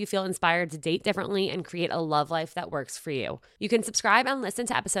 Dateable will help you feel inspired to date differently and create a love life that works for you. You can subscribe and listen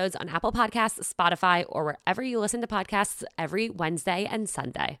to episodes on Apple Podcasts, Spotify, or wherever you listen to podcasts every Wednesday and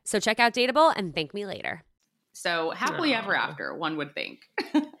Sunday. So check out Dateable and thank me later. So happily ever after, one would think.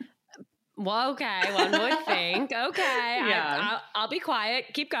 Well, okay, one would think. Okay, yeah. I'll be quiet.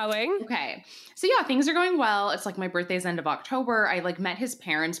 Keep going. Okay. So yeah, things are going well. It's like my birthday's end of October. I like met his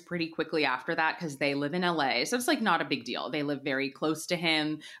parents pretty quickly after that because they live in LA. So it's like not a big deal. They live very close to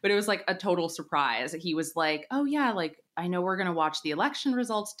him, but it was like a total surprise. He was like, oh yeah, like I know we're going to watch the election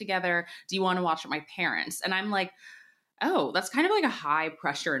results together. Do you want to watch with my parents? And I'm like, oh, that's kind of like a high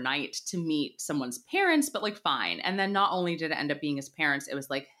pressure night to meet someone's parents, but like fine. And then not only did it end up being his parents, it was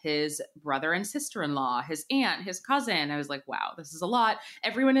like his brother and sister-in-law, his aunt, his cousin. I was like, wow, this is a lot.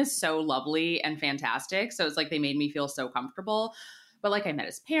 Everyone is so lovely and fantastic. So it's like they made me feel so comfortable. But like I met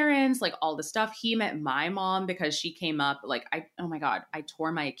his parents, like all the stuff. He met my mom because she came up like, oh my God, I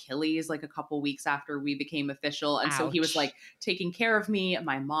tore my Achilles like a couple weeks after we became official. And so he was like taking care of me.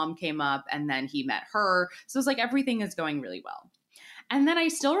 My mom came up and then he met her. So it's like everything is going really well. And then I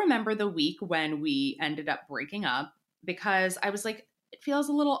still remember the week when we ended up breaking up because I was like, it feels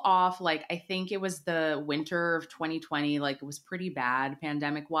a little off. Like, I think it was the winter of 2020. Like, it was pretty bad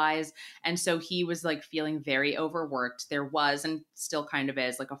pandemic wise. And so he was like feeling very overworked. There was, and still kind of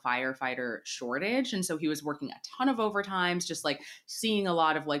is, like a firefighter shortage. And so he was working a ton of overtimes, just like seeing a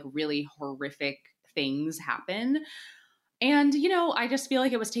lot of like really horrific things happen. And, I just feel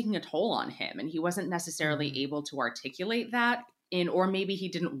like it was taking a toll on him and he wasn't necessarily able to articulate that. Or maybe he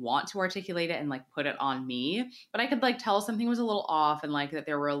didn't want to articulate it and like put it on me, but I could like tell something was a little off and like that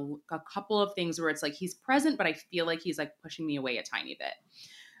there were a couple of things where it's like he's present, but I feel like he's like pushing me away a tiny bit.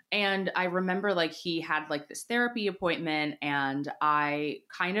 And I remember like he had like this therapy appointment and I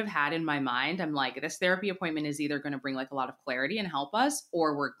kind of had in my mind, I'm like, this therapy appointment is either going to bring like a lot of clarity and help us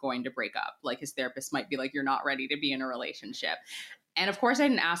or we're going to break up. Like his therapist might be like, you're not ready to be in a relationship. And of course I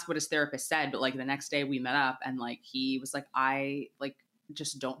didn't ask what his therapist said, but like the next day we met up and like he was like, I like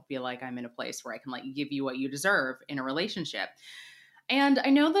just don't feel like I'm in a place where I can like give you what you deserve in a relationship. And I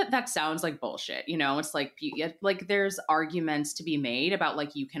know that that sounds like bullshit, it's like there's arguments to be made about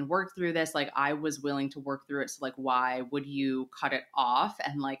like you can work through this. Like I was willing to work through it. So like, why would you cut it off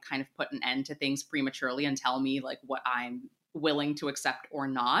and like kind of put an end to things prematurely and tell me like what I'm willing to accept or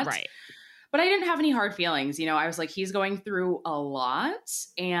not? Right. But I didn't have any hard feelings. I was like, he's going through a lot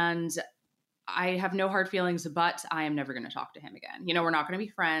and I have no hard feelings, but I am never going to talk to him again. You know, we're not going to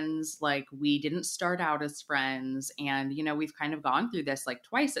be friends. Like, we didn't start out as friends. And, you know, we've kind of gone through this like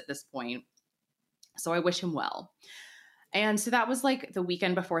twice at this point. So I wish him well. And so that was like the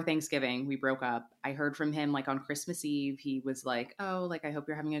weekend before Thanksgiving. We broke up. I heard from him like on Christmas Eve. He was like, oh, like, I hope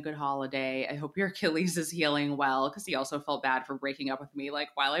you're having a good holiday. I hope your Achilles is healing well. Cause he also felt bad for breaking up with me like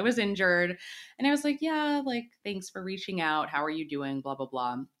while I was injured. And I was like, yeah, like, thanks for reaching out. How are you doing? Blah, blah,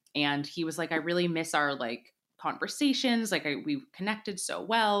 blah. And he was like, I really miss our like conversations. Like, we connected so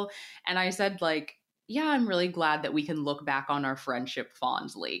well. And I said, like, yeah, I'm really glad that we can look back on our friendship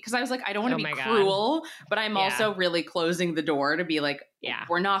fondly. Because I was like, I don't want to be cruel, but I'm also really closing the door to be like,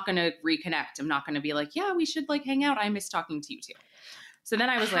 we're not going to reconnect. I'm not going to be like, yeah, we should like hang out. I miss talking to you too. So then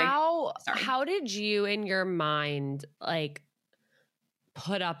I was how did you in your mind like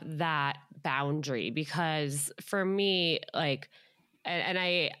put up that boundary? Because for me, like, and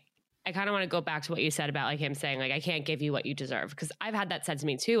I kind of want to go back to what you said about like him saying like, I can't give you what you deserve. Because I've had that said to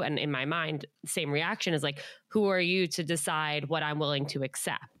me too. And in my mind, same reaction is like, who are you to decide what I'm willing to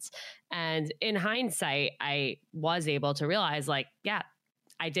accept? And in hindsight, I was able to realize like, yeah,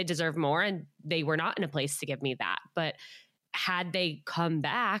 I did deserve more and they were not in a place to give me that. But had they come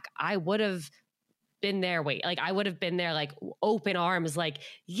back, I would have been there. I would have been there like open arms, like,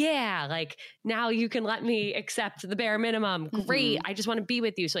 yeah, like now you can let me accept the bare minimum. Great. I just want to be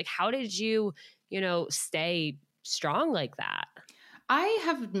with you. So like, how did you, stay strong like that? I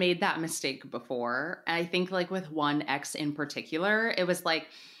have made that mistake before. I think like with one ex in particular, it was like,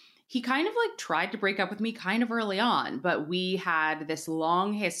 he kind of like tried to break up with me kind of early on, but we had this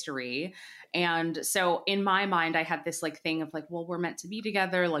long history. And so in my mind, I had this like thing of like, well, we're meant to be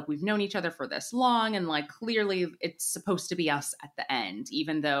together. Like, we've known each other for this long. And like, clearly it's supposed to be us at the end,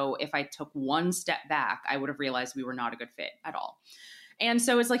 even though if I took one step back, I would have realized we were not a good fit at all. And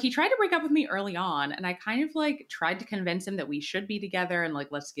so it's like, he tried to break up with me early on. And I kind of like tried to convince him that we should be together and like,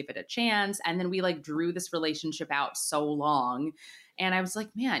 let's give it a chance. And then we like drew this relationship out so long. And I was like,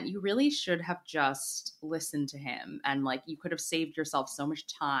 man, you really should have just listened to him. And like, you could have saved yourself so much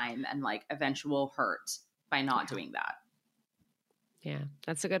time and like eventual hurt by not doing that. Yeah,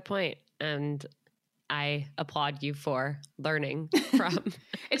 that's a good point. And I applaud you for learning from.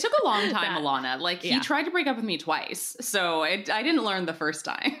 It took a long time, Alana. Like, he tried to break up with me twice. So I didn't learn the first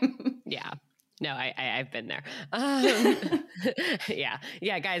time. Yeah. No, I've been there.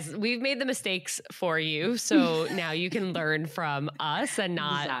 Yeah, guys, we've made the mistakes for you. So now you can learn from us and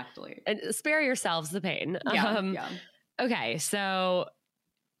not and spare yourselves the pain. Yeah. Okay. So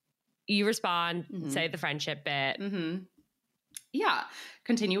you respond, say the friendship bit. Yeah.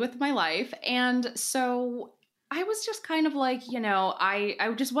 Continue with my life. And so I was just kind of like,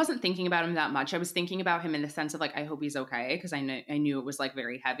 I just wasn't thinking about him that much. I was thinking about him in the sense of like, I hope he's okay. Cause I knew it was like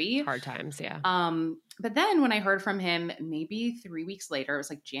very heavy. Hard times. Yeah. But then when I heard from him, maybe 3 weeks later, it was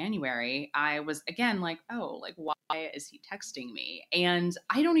like January, I was again like, oh, like, why is he texting me? And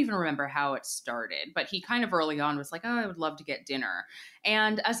I don't even remember how it started, but he kind of early on was like, oh, I would love to get dinner.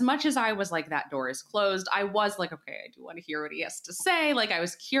 And as much as I was like, that door is closed, I was like, okay, I do want to hear what he has to say. Like, I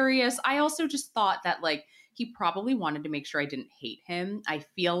was curious. I also just thought that like, he probably wanted to make sure I didn't hate him. I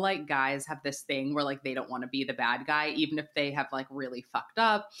feel like guys have this thing where like, they don't want to be the bad guy, even if they have like really fucked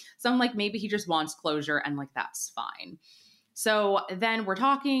up. So I'm like, maybe he just wants closure and like, that's fine. So then we're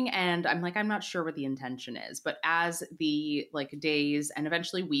talking and I'm like, I'm not sure what the intention is, but as the like days and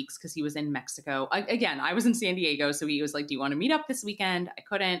eventually weeks, because he was in Mexico, again, I was in San Diego. So he was like, do you want to meet up this weekend? I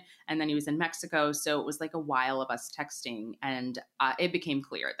couldn't. And then he was in Mexico. So it was like a while of us texting and it became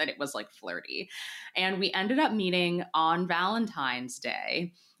clear that it was like flirty. And we ended up meeting on Valentine's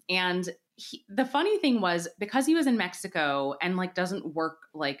Day. And the funny thing was, because he was in Mexico and like doesn't work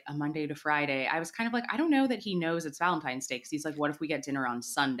like a Monday to Friday, I was kind of like, I don't know that he knows it's Valentine's Day. Cause he's like, what if we get dinner on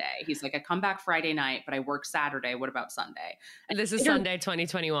Sunday? He's like, I come back Friday night, but I work Saturday. What about Sunday? And this is Sunday,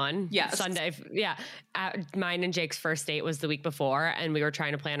 2021. Yes. Sunday. Yeah. Mine and Jake's first date was the week before and we were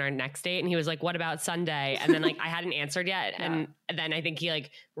trying to plan our next date. And he was like, what about Sunday? And then like, I hadn't answered yet. And then I think he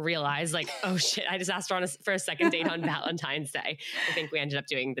like realized like, oh shit, I just asked her for a second date on Valentine's Day. I think we ended up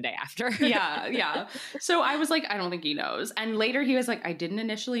doing the day after. Yeah. So I was like, I don't think he knows. And later he was like, I didn't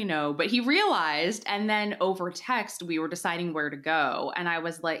initially know, but he realized. And then over text, we were deciding where to go. And I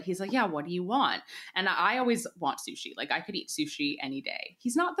was like, he's like, yeah, what do you want? And I always want sushi. Like, I could eat sushi any day.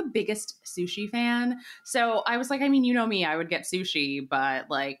 He's not the biggest sushi fan. So I was like, I mean, you know me, I would get sushi, but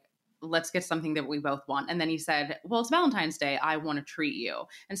like, let's get something that we both want. And then he said, well, it's Valentine's Day. I want to treat you.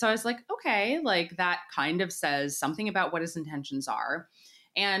 And so I was like, okay, like that kind of says something about what his intentions are.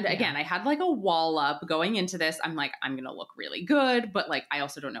 And again, I had like a wall up going into this. I'm like, I'm going to look really good, but like, I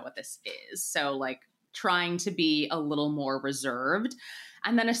also don't know what this is. So like trying to be a little more reserved.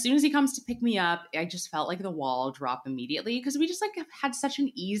 And then as soon as he comes to pick me up, I just felt like the wall drop immediately because we just like had such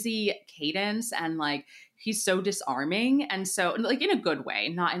an easy cadence and like he's so disarming. And so like in a good way,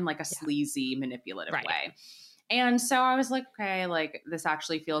 not in like a sleazy, manipulative way. And so I was like, okay, like this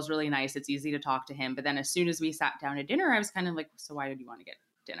actually feels really nice. It's easy to talk to him. But then as soon as we sat down at dinner, I was kind of like, so why did you want to get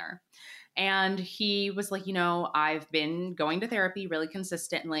dinner? And he was like, I've been going to therapy really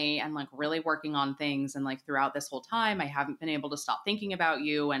consistently and like really working on things. And like throughout this whole time, I haven't been able to stop thinking about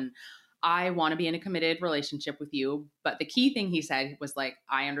you. And I want to be in a committed relationship with you. But the key thing he said was like,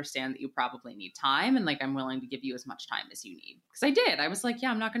 I understand that you probably need time. And like, I'm willing to give you as much time as you need. Because I did. I was like,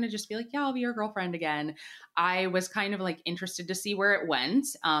 yeah, I'm not going to just be like, yeah, I'll be your girlfriend again. I was kind of like interested to see where it went.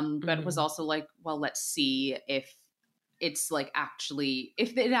 But it was also like, well, let's see if it's like actually,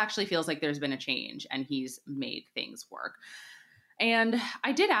 if it actually feels like there's been a change and he's made things work. And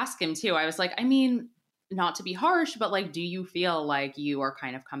I did ask him too. I was like, I mean, not to be harsh, but like, do you feel like you are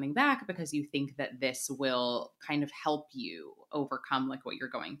kind of coming back because you think that this will kind of help you overcome like what you're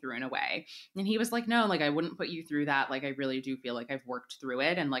going through in a way? And he was like, no, like I wouldn't put you through that. Like, I really do feel like I've worked through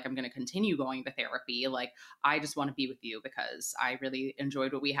it and like, I'm going to continue going to therapy. Like, I just want to be with you because I really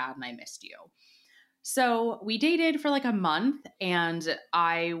enjoyed what we had and I missed you. So we dated for like a month and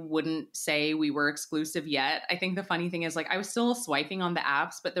I wouldn't say we were exclusive yet. I think the funny thing is like I was still swiping on the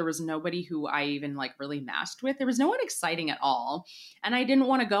apps, but there was nobody who I even like really matched with. There was no one exciting at all. And I didn't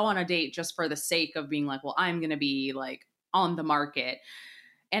want to go on a date just for the sake of being like, well, I'm going to be like on the market.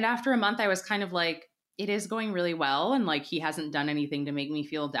 And after a month, I was kind of like, it is going really well. And like, he hasn't done anything to make me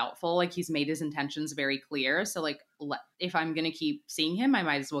feel doubtful. Like he's made his intentions very clear. So like, if I'm going to keep seeing him, I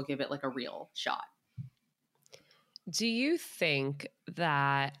might as well give it like a real shot. Do you think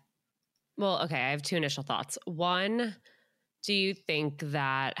that, well, okay, I have two initial thoughts. One, do you think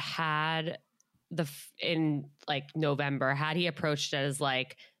that in like November, had he approached it as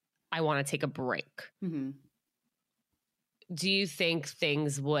like, I want to take a break, do you think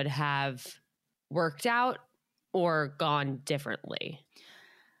things would have worked out or gone differently?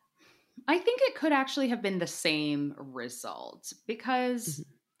 I think it could actually have been the same result because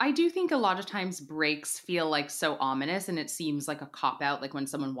I do think a lot of times breaks feel like so ominous and it seems like a cop out, like when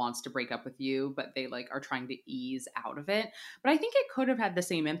someone wants to break up with you, but they like are trying to ease out of it. But I think it could have had the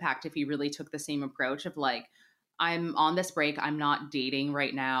same impact if he really took the same approach of like, I'm on this break. I'm not dating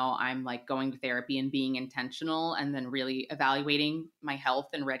right now. I'm like going to therapy and being intentional and then really evaluating my health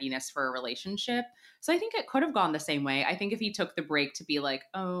and readiness for a relationship. So I think it could have gone the same way. I think if he took the break to be like,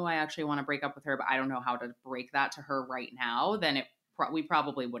 oh, I actually want to break up with her, but I don't know how to break that to her right now, then we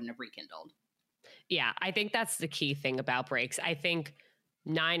probably wouldn't have rekindled. Yeah, I think that's the key thing about breaks. I think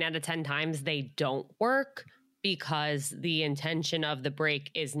 9 out of 10 times they don't work because the intention of the break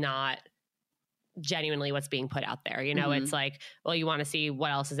is not genuinely what's being put out there. It's like, well, you want to see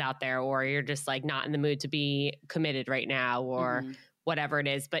what else is out there, or you're just like not in the mood to be committed right now, or whatever it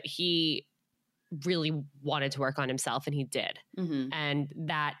is. But he really wanted to work on himself and he did. And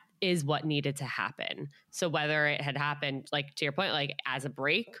that is what needed to happen. So whether it had happened, like to your point, like as a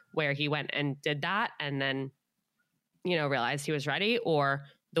break where he went and did that and then, realized he was ready, or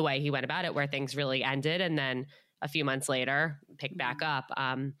the way he went about it where things really ended and then a few months later picked back up.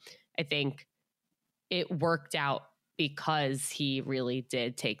 I think it worked out because he really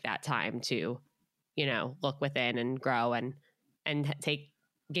did take that time to, look within and grow and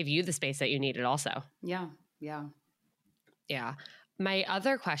give you the space that you needed also. Yeah. My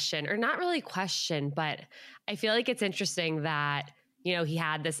other question, or not really question, but I feel like it's interesting that, he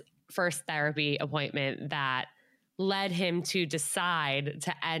had this first therapy appointment that led him to decide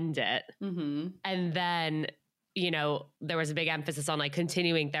to end it. And then, there was a big emphasis on like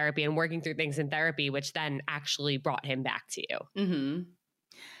continuing therapy and working through things in therapy, which then actually brought him back to you.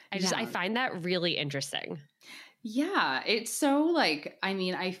 I find that really interesting. Yeah, it's so like, I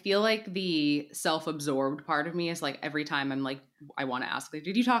mean, I feel like the self-absorbed part of me is like every time I'm like, I want to ask, like,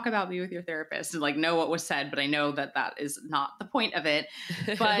 did you talk about me with your therapist? And like, know what was said, but I know that that is not the point of it.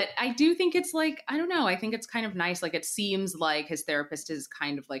 But I do think it's like, I don't know, I think it's kind of nice. Like, it seems like his therapist has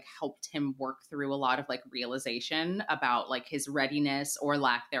kind of like helped him work through a lot of like realization about like his readiness or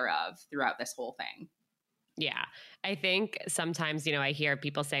lack thereof throughout this whole thing. Yeah. I think sometimes, I hear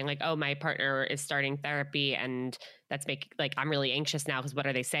people saying like, oh, my partner is starting therapy and that's like, I'm really anxious now because what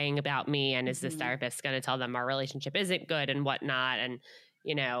are they saying about me? And is this therapist going to tell them our relationship isn't good and whatnot? And,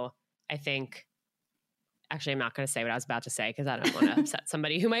 I think Actually, I'm not going to say what I was about to say because I don't want to upset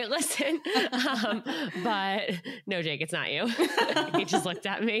somebody who might listen. But no, Jake, it's not you. He just looked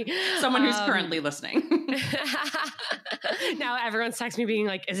at me. Someone who's currently listening. Now everyone's texting me being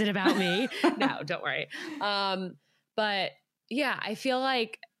like, is it about me? No, don't worry. But yeah, I feel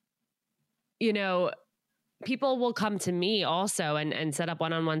like, people will come to me also and set up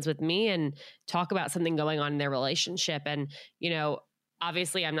one-on-ones with me and talk about something going on in their relationship. And,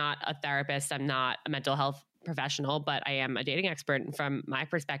 obviously I'm not a therapist. I'm not a mental health professional, but I am a dating expert. And from my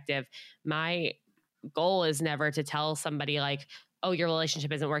perspective, my goal is never to tell somebody like, oh, your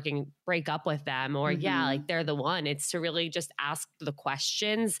relationship isn't working, break up with them, or yeah, like they're the one. It's to really just ask the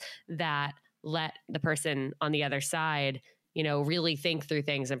questions that let the person on the other side, really think through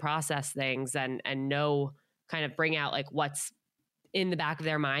things and process things and know, kind of bring out like what's in the back of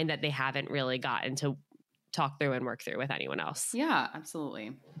their mind that they haven't really gotten to talk through and work through with anyone else. Yeah,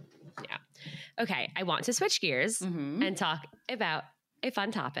 absolutely. Yeah. Okay. I want to switch gears and talk about a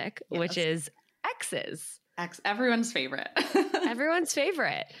fun topic, which is exes. Everyone's favorite. Everyone's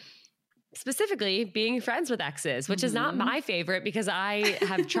favorite. Specifically being friends with exes, which is not my favorite because I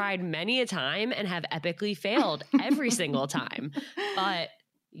have tried many a time and have epically failed every single time. But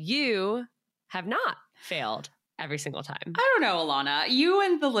you have not failed every single time. I don't know, Alana. You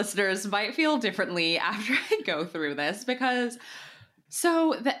and the listeners might feel differently after I go through this because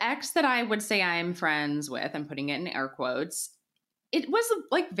so the ex that I would say I'm friends with, I'm putting it in air quotes, it was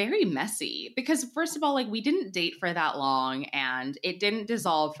like very messy because first of all, like we didn't date for that long and it didn't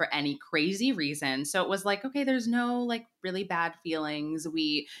dissolve for any crazy reason. So it was like, okay, there's no like really bad feelings.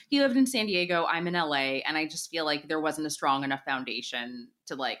 He lived in San Diego, I'm in LA, and I just feel like there wasn't a strong enough foundation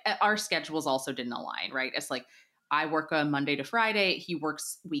to like, our schedules also didn't align, right? It's like I work on Monday to Friday. He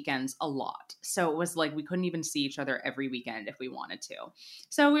works weekends a lot. So it was like we couldn't even see each other every weekend if we wanted to.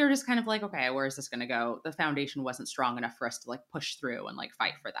 So we were just kind of like, okay, where is this going to go? The foundation wasn't strong enough for us to like push through and like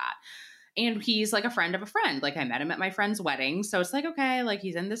fight for that. And he's like a friend of a friend. Like I met him at my friend's wedding. So it's like, okay, like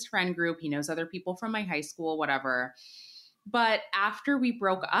he's in this friend group. He knows other people from my high school, whatever. But after we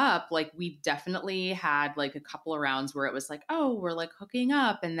broke up, like we definitely had like a couple of rounds where it was like, oh, we're like hooking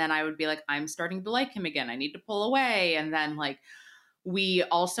up. And then I would be like, I'm starting to like him again. I need to pull away. And then like we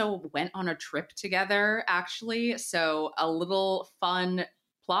also went on a trip together, actually. So a little fun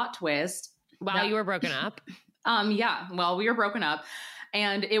plot twist. While you were broken up? Yeah, well, we were broken up.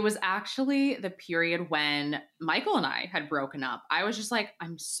 And it was actually the period when Michael and I had broken up. I was just like,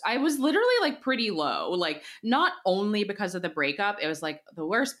 I was literally like pretty low, like not only because of the breakup, it was like the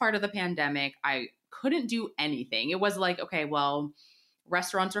worst part of the pandemic. I couldn't do anything. It was like, okay, well,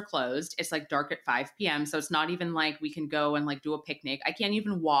 restaurants are closed. It's like dark at 5 p.m. So it's not even like we can go and like do a picnic. I can't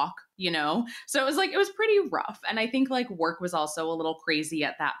even walk, So it was like, it was pretty rough. And I think like work was also a little crazy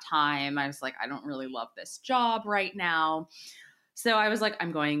at that time. I was like, I don't really love this job right now. So I was like,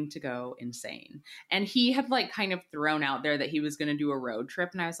 I'm going to go insane. And he had like kind of thrown out there that he was going to do a road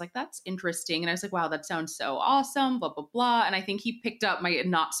trip. And I was like, that's interesting. And I was like, wow, that sounds so awesome, blah, blah, blah. And I think he picked up my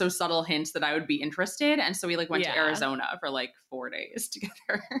not so subtle hints that I would be interested. And so we like went to Arizona for like 4 days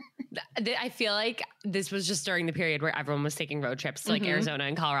together. I feel like this was just during the period where everyone was taking road trips to like Arizona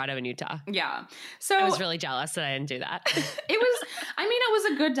and Colorado and Utah. Yeah. So I was really jealous that I didn't do that. It was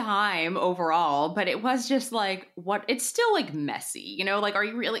a good time overall, but it was just like, it's still like messy,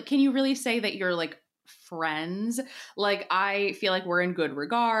 like, can you really say that you're like friends? Like, I feel like we're in good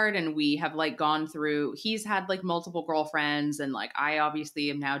regard and we have like gone through, he's had like multiple girlfriends and like, I obviously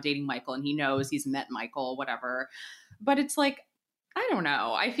am now dating Michael and he knows he's met Michael, whatever. But it's like, I don't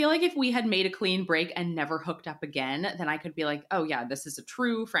know. I feel like if we had made a clean break and never hooked up again, then I could be like, oh yeah, this is a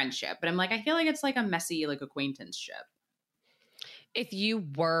true friendship. But I'm like, I feel like it's like a messy like acquaintanceship. If you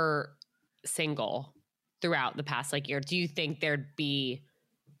were single throughout the past like year, do you think there'd be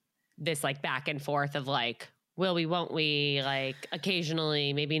this like back and forth of like, will we, won't we, like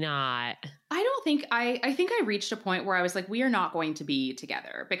occasionally, maybe not? I don't think I think I reached a point where I was like, we are not going to be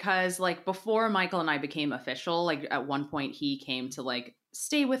together because like before Michael and I became official, like at one point he came to like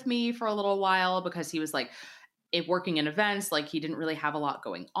stay with me for a little while because he was like working in events, like he didn't really have a lot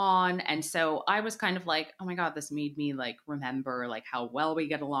going on. And so I was kind of like, oh my God, this made me like remember like how well we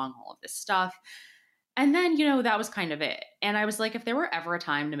get along, all of this stuff. And then, that was kind of it. And I was like, if there were ever a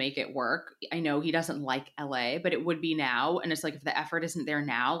time to make it work, I know he doesn't like LA, but it would be now. And it's like, if the effort isn't there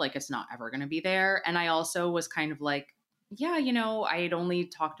now, like it's not ever going to be there. And I also was kind of like, yeah, I had only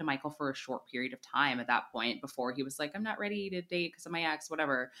talked to Michael for a short period of time at that point before he was like, I'm not ready to date because of my ex,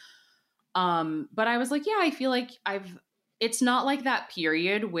 whatever. But I was like, yeah, I feel like I've it's not like that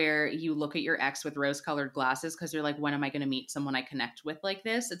period where you look at your ex with rose-colored glasses because you're like, when am I going to meet someone I connect with like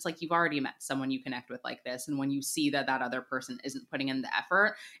this? It's like you've already met someone you connect with like this. And when you see that that other person isn't putting in the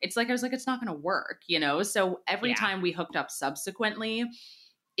effort, it's like, I was like, it's not going to work, you know? So every time we hooked up subsequently,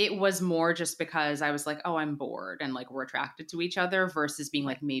 it was more just because I was like, oh, I'm bored and like we're attracted to each other versus being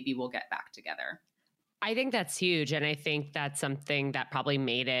like, maybe we'll get back together. I think that's huge. And I think that's something that probably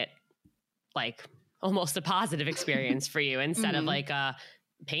made it like almost a positive experience for you instead of like a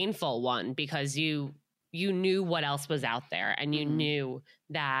painful one, because you knew what else was out there and you knew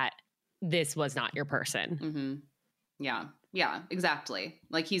that this was not your person. Yeah, exactly.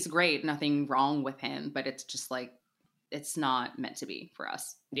 Like he's great, nothing wrong with him, but it's just like, it's not meant to be for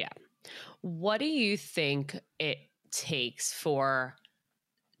us. Yeah. What do you think it takes for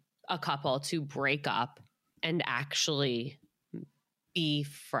a couple to break up and actually be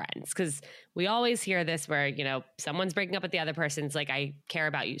friends? Because we always hear this where, you know, someone's breaking up with the other person. It's like, I care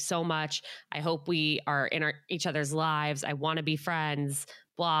about you so much. I hope we are in each other's lives. I want to be friends,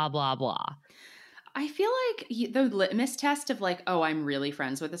 blah, blah, blah. I feel like the litmus test of like, oh, I'm really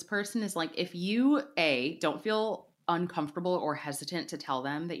friends with this person is like, if you, don't feel uncomfortable or hesitant to tell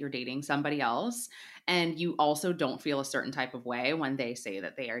them that you're dating somebody else, and you also don't feel a certain type of way when they say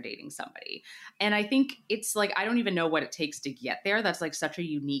that they are dating somebody. And I think it's like, I don't even know what it takes to get there. That's like such a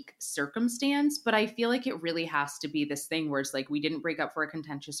unique circumstance, but I feel like it really has to be this thing where it's like, we didn't break up for a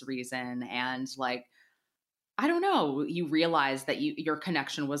contentious reason. And like, I don't know, you realize that your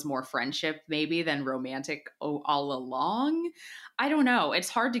connection was more friendship maybe than romantic all along. I don't know. It's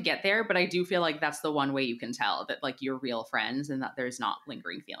hard to get there, but I do feel like that's the one way you can tell that like you're real friends and that there's not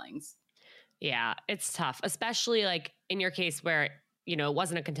lingering feelings. Yeah, it's tough, especially like in your case where, you know, it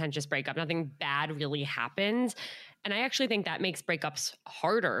wasn't a contentious breakup. Nothing bad really happened. And I actually think that makes breakups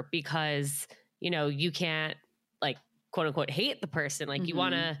harder because, you know, you can't like quote unquote hate the person. Like you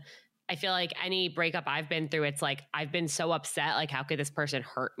want to, I feel like any breakup I've been through, it's like, I've been so upset. Like, how could this person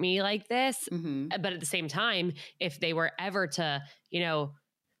hurt me like this? But at the same time, if they were ever to, you know,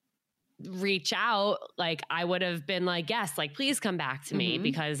 reach out, like I would have been like, yes, like, please come back to me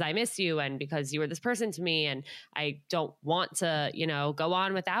because I miss you and because you were this person to me. And I don't want to, you know, go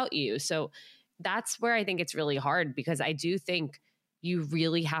on without you. So that's where I think it's really hard because I do think you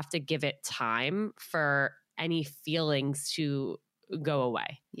really have to give it time for any feelings to go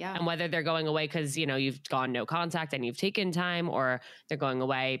away. Yeah. And whether they're going away because, you know, you've gone no contact and you've taken time, or they're going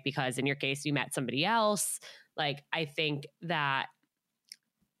away because in your case, you met somebody else. Like, I think that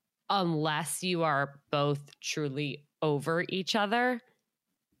unless you are both truly over each other,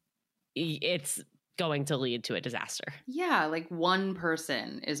 it's going to lead to a disaster. Yeah. Like one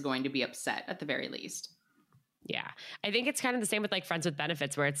person is going to be upset at the very least. Yeah. I think it's kind of the same with like friends with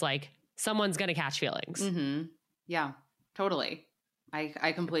benefits where it's like someone's going to catch feelings. Yeah, totally.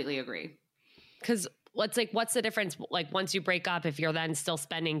 I completely agree. Because what's the difference? Like once you break up, if you're then still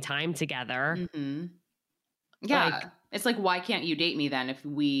spending time together. Yeah. Like, it's like, why can't you date me then if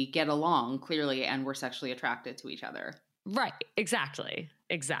we get along clearly and we're sexually attracted to each other? Right. Exactly.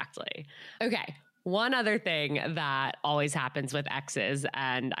 Okay. One other thing that always happens with exes,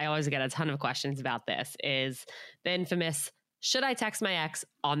 and I always get a ton of questions about this, is the infamous, should I text my ex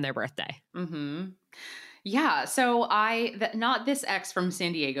on their birthday? Yeah. So not this ex from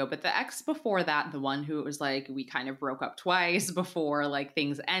San Diego, but the ex before that, the one who it was like, we kind of broke up twice before like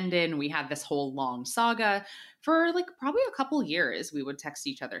things ended. And we had this whole long saga for like probably a couple years. We would text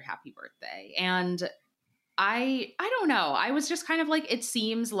each other happy birthday. And I don't know. I was just kind of like, it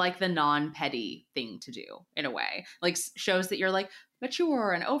seems like the non-petty thing to do in a way, like shows that you're like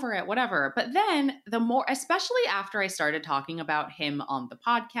mature and over it, whatever. But then the more, especially after I started talking about him on the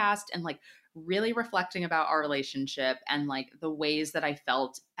podcast and like really reflecting about our relationship and like the ways that I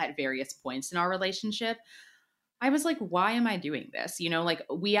felt at various points in our relationship, I was like, why am I doing this? You know, like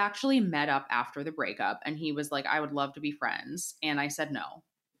we actually met up after the breakup and he was like, I would love to be friends. And I said no,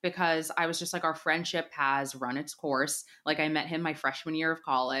 because I was just like, our friendship has run its course. Like I met him my freshman year of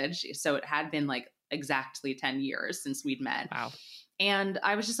college. So it had been like exactly 10 years since we'd met. Wow. And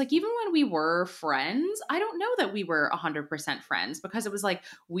I was just like, even when we were friends, I don't know that we were 100% friends, because it was like,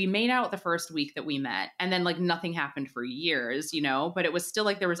 we made out the first week that we met and then like nothing happened for years, you know, but it was still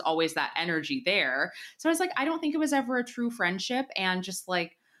like, there was always that energy there. So I was like, I don't think it was ever a true friendship. And just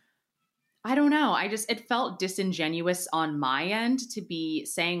like, I don't know. It felt disingenuous on my end to be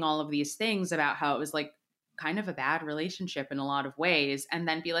saying all of these things about how it was like kind of a bad relationship in a lot of ways, and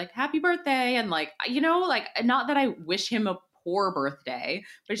then be like, happy birthday. And like, you know, like, not that I wish him a poor birthday,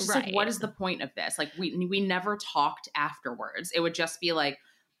 but it's just like, what is the point of this? Like we never talked afterwards. It would just be like,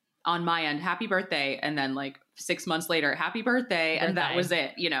 on my end, happy birthday. And then like 6 months later, happy birthday. And that was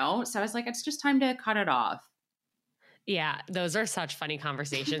it, you know? So I was like, it's just time to cut it off. Yeah, those are such funny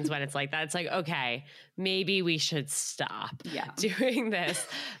conversations when it's like that. It's like, okay, maybe we should stop doing this.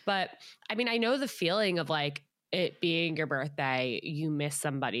 But I mean, I know the feeling of like it being your birthday, you miss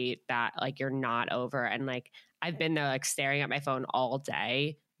somebody that like you're not over. And like, I've been there like staring at my phone all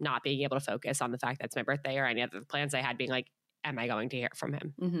day, not being able to focus on the fact that it's my birthday or any other plans I had, being like, am I going to hear from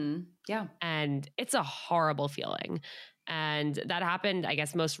him? Mm-hmm. Yeah. And it's a horrible feeling. And that happened, I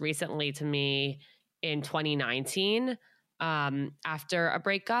guess, most recently to me in 2019, after a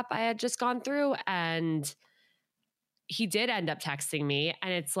breakup I had just gone through. And he did end up texting me.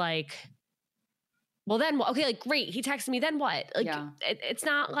 And it's like, well, then, okay, like, great. He texted me. Then what? Like, it's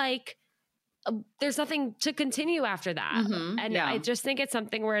not like there's nothing to continue after that. Mm-hmm. And I just think it's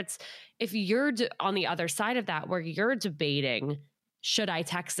something where it's, if you're on the other side of that, where you're debating, should I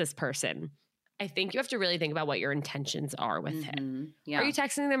text this person? I think you have to really think about what your intentions are with him. Yeah. Are you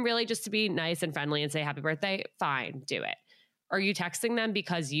texting them really just to be nice and friendly and say happy birthday? Fine, do it. Are you texting them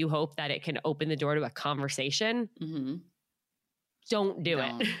because you hope that it can open the door to a conversation? Mm-hmm. Don't do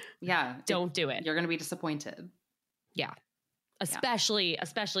it. Yeah. Don't do it. You're going to be disappointed. Yeah. Especially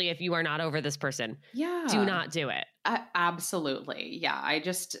if you are not over this person. Yeah. Do not do it. Absolutely. Yeah.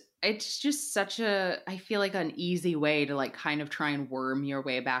 It's just such I feel like an easy way to like kind of try and worm your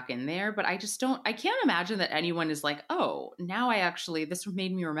way back in there. But I can't imagine that anyone is like, oh, now this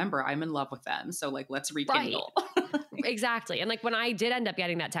made me remember I'm in love with them. So like, let's rekindle. Right. Exactly. And like when I did end up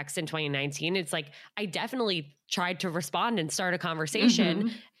getting that text in 2019, it's like, I definitely tried to respond and start a conversation.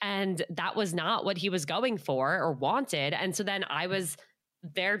 Mm-hmm. And that was not what he was going for or wanted. And so then I was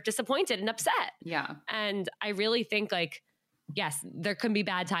there disappointed and upset. Yeah. And I really think like, yes, there can be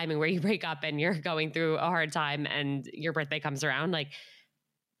bad timing where you break up and you're going through a hard time and your birthday comes around. Like,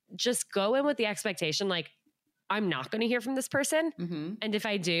 just go in with the expectation, like, I'm not going to hear from this person. Mm-hmm. And if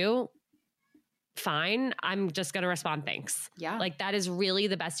I do, fine, I'm just going to respond thanks. Yeah. Like, that is really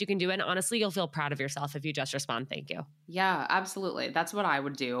the best you can do. And honestly, you'll feel proud of yourself if you just respond thank you. Yeah, absolutely. That's what I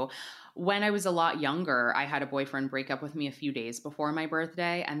would do. When I was a lot younger, I had a boyfriend break up with me a few days before my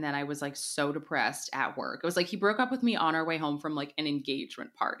birthday. And then I was like so depressed at work. It was like he broke up with me on our way home from like an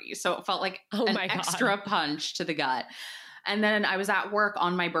engagement party. So it felt like an extra punch to the gut. And then I was at work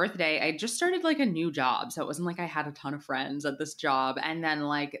on my birthday. I just started like a new job. So it wasn't like I had a ton of friends at this job. And then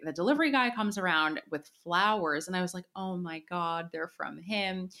like the delivery guy comes around with flowers. And I was like, oh my God, they're from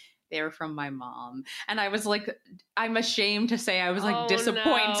him. They were from my mom. And I was like, I'm ashamed to say I was like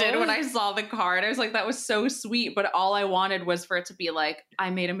disappointed when I saw the card. I was like, that was so sweet. But all I wanted was for it to be like,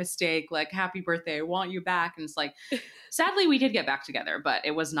 I made a mistake. Like, happy birthday. I want you back. And it's like, sadly, we did get back together, but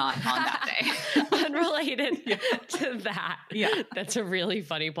it was not on that day. Unrelated to that. Yeah. That's a really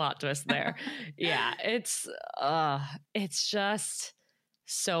funny plot twist there. Yeah. It's just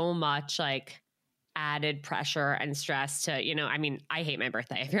so much like added pressure and stress to, I mean, I hate my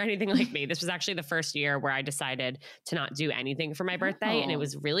birthday. If you're anything like me, this was actually the first year where I decided to not do anything for my birthday. And it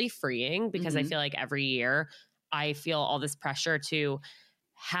was really freeing because I feel like every year I feel all this pressure to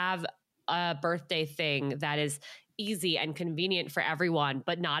have a birthday thing that is easy and convenient for everyone,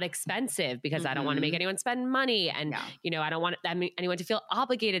 but not expensive because I don't want to make anyone spend money. And, I don't want anyone to feel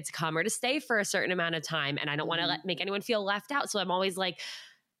obligated to come or to stay for a certain amount of time. And I don't want to make anyone feel left out. So I'm always like,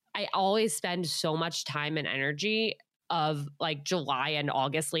 I always spend so much time and energy of like July and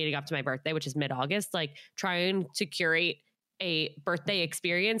August leading up to my birthday, which is mid-August, like trying to curate a birthday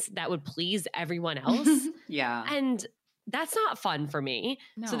experience that would please everyone else. Yeah. And that's not fun for me.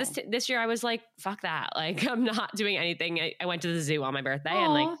 No. So this year I was like, fuck that. Like, I'm not doing anything. I went to the zoo on my birthday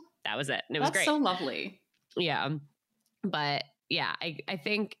and like, that was it. And it was great. That's so lovely. Yeah. But yeah, I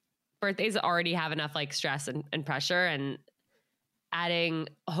think birthdays already have enough like stress and pressure, and adding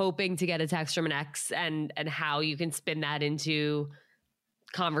hoping to get a text from an ex and how you can spin that into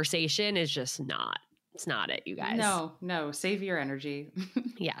conversation is just it's not it, you guys. No, save your energy.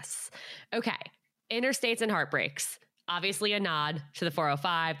 Yes. Okay. Interstates and heartbreaks. Obviously a nod to the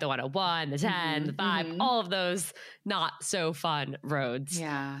 405, the 101, the 10, the 5, all of those not so fun roads.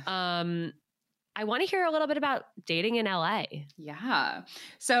 Yeah. I want to hear a little bit about dating in LA. Yeah.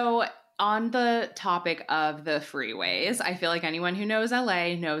 So on the topic of the freeways, I feel like anyone who knows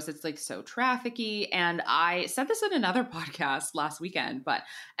LA knows it's like so trafficky. And I said this in another podcast last weekend, but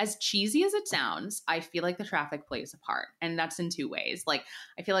as cheesy as it sounds, I feel like the traffic plays a part. And that's in two ways. Like,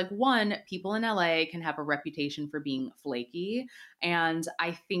 I feel like one, people in LA can have a reputation for being flaky. And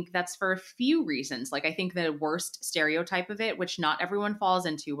I think that's for a few reasons. Like, I think the worst stereotype of it, which not everyone falls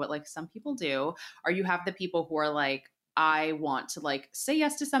into, but like some people do, are you have the people who are like, I want to like say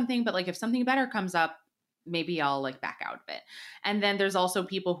yes to something, but like if something better comes up, maybe I'll like back out of it. And then there's also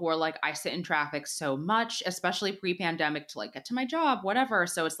people who are like, I sit in traffic so much, especially pre-pandemic, to like get to my job, whatever.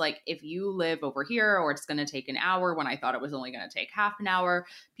 So it's like, if you live over here or it's going to take an hour when I thought it was only going to take half an hour,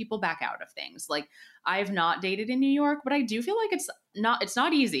 people back out of things. Like, I've not dated in New York, but I do feel like it's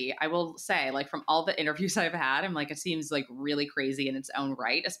not easy. I will say, like, from all the interviews I've had, I'm like, it seems like really crazy in its own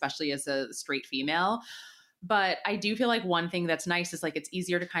right, especially as a straight female. But I do feel like one thing that's nice is like it's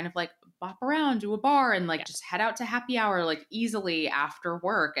easier to kind of like bop around to a bar and like just head out to happy hour like easily after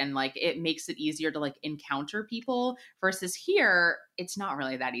work. And like it makes it easier to like encounter people versus here, it's not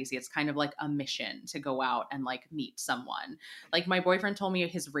really that easy. It's kind of like a mission to go out and like meet someone. Like my boyfriend told me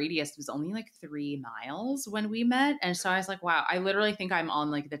his radius was only like 3 miles when we met. And so I was like, wow, I literally think I'm on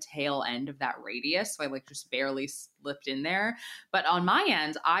like the tail end of that radius. So I like just barely slipped in there. But on my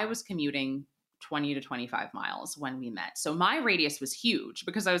end, I was commuting 20 to 25 miles when we met. So my radius was huge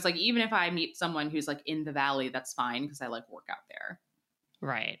because I was like, even if I meet someone who's like in the valley, that's fine because I like work out there.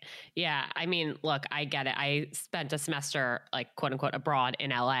 Right. Yeah. I mean, look, I get it. I spent a semester, like, quote unquote, abroad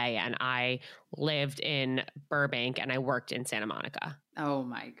in LA, and I lived in Burbank and I worked in Santa Monica. Oh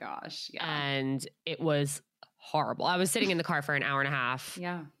my gosh. Yeah. And it was horrible. I was sitting in the car for an hour and a half.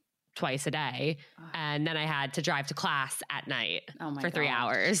 Yeah. Twice a day. And then I had to drive to class at night for 3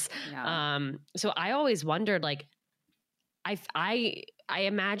 hours. Yeah. So I always wondered, like, I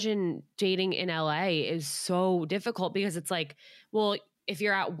imagine dating in LA is so difficult because it's like, well, if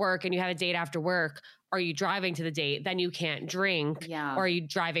you're at work and you have a date after work, are you driving to the date? Then you can't drink. Yeah. Or are you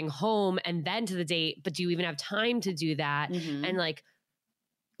driving home and then to the date? But do you even have time to do that? Mhm. And like,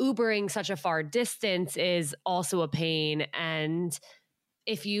 Ubering such a far distance is also a pain. And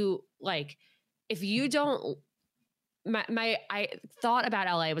if you don't, I thought about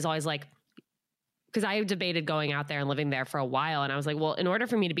LA was always like, because I debated going out there and living there for a while. And I was like, well, in order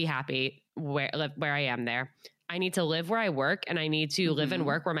for me to be happy where I am there, I need to live where I work and I need to live and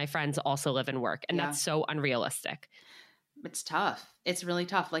work where my friends also live and work. And that's so unrealistic. It's tough. It's really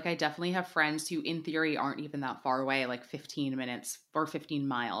tough. Like I definitely have friends who in theory aren't even that far away, like 15 minutes or 15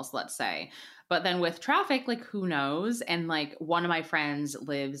 miles, let's say. But then with traffic, like who knows? And like one of my friends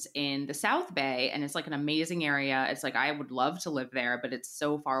lives in the South Bay and it's like an amazing area. It's like I would love to live there, but it's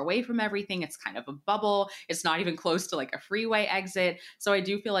so far away from everything. It's kind of a bubble. It's not even close to like a freeway exit. So I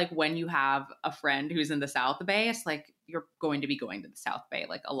do feel like when you have a friend who's in the South Bay, it's like you're going to be going to the South Bay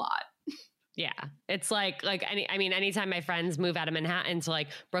like a lot. Yeah. It's like anytime my friends move out of Manhattan to like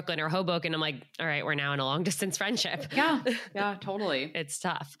Brooklyn or Hoboken, I'm like, all right, we're now in a long distance friendship. Yeah. Yeah, totally. It's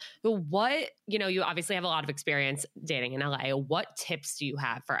tough. But you obviously have a lot of experience dating in LA. What tips do you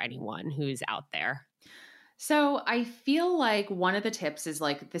have for anyone who's out there? So I feel like one of the tips is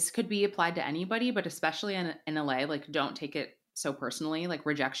like, this could be applied to anybody, but especially in LA, like don't take it so personally, like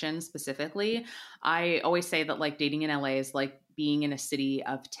rejection specifically. I always say that like dating in LA is like being in a city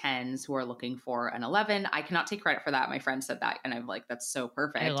of 10s who are looking for an 11. I cannot take credit for that. My friend said that and I'm like, that's so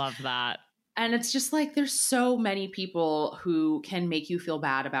perfect. I love that. And it's just like, there's so many people who can make you feel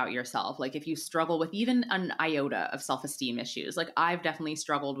bad about yourself. Like if you struggle with even an iota of self-esteem issues, like I've definitely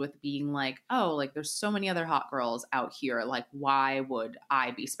struggled with being like, oh, like there's so many other hot girls out here. Like, why would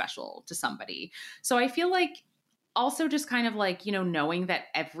I be special to somebody? So I feel like also just kind of like, knowing that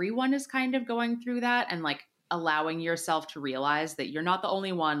everyone is kind of going through that and like allowing yourself to realize that you're not the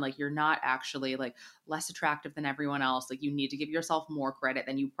only one, like you're not actually like less attractive than everyone else. Like you need to give yourself more credit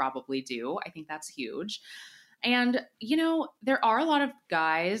than you probably do. I think that's huge. And, there are a lot of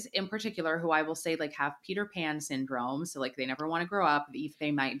guys in particular who I will say like have Peter Pan syndrome. So like they never want to grow up.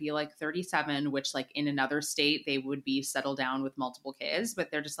 They might be like 37, which like in another state, they would be settled down with multiple kids,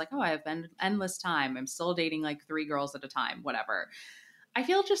 but they're just like, oh, I have been endless time. I'm still dating like 3 girls at a time, whatever. I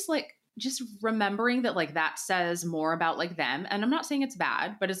feel just remembering that like that says more about like them. And I'm not saying it's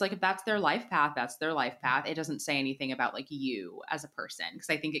bad, but it's like, if that's their life path, that's their life path. It doesn't say anything about like you as a person. Cause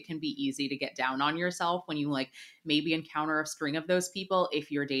I think it can be easy to get down on yourself when you like maybe encounter a string of those people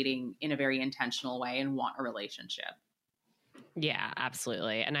if you're dating in a very intentional way and want a relationship. Yeah,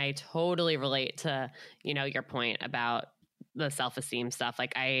 absolutely. And I totally relate to, your point about the self-esteem stuff.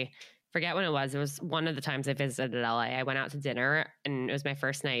 Like I forget when it was. It was one of the times I visited LA. I went out to dinner and it was my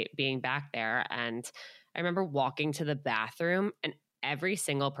first night being back there. And I remember walking to the bathroom and every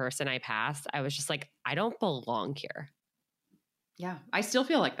single person I passed, I was just like, I don't belong here. Yeah. I still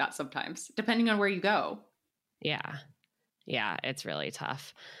feel like that sometimes, depending on where you go. Yeah. Yeah. It's really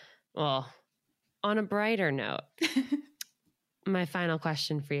tough. Well, on a brighter note, my final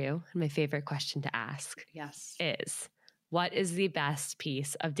question for you, and my favorite question to ask, is what is the best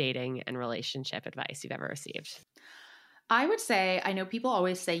piece of dating and relationship advice you've ever received? I would say, I know people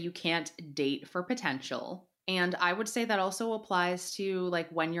always say you can't date for potential. And I would say that also applies to like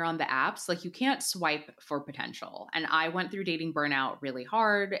when you're on the apps, like you can't swipe for potential. And I went through dating burnout really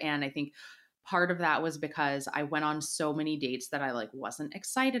hard. And I think part of that was because I went on so many dates that I like wasn't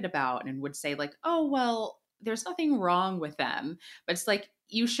excited about and would say like, oh, well, there's nothing wrong with them. But it's like,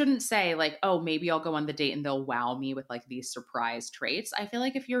 you shouldn't say like, oh, maybe I'll go on the date and they'll wow me with like these surprise traits. I feel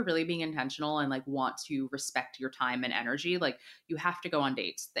like if you're really being intentional and like want to respect your time and energy, like you have to go on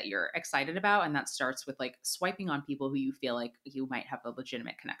dates that you're excited about. And that starts with like swiping on people who you feel like you might have a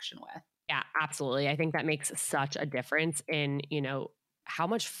legitimate connection with. Yeah, absolutely. I think that makes such a difference in, how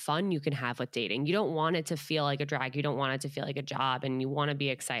much fun you can have with dating. You don't want it to feel like a drag. You don't want it to feel like a job, and you want to be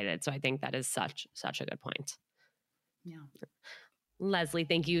excited. So I think that is such a good point. Yeah. Leslie,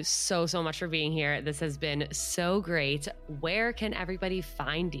 thank you so much for being here. This has been so great. Where can everybody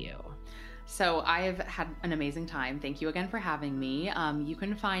find you? So I've had an amazing time. Thank you again for having me. You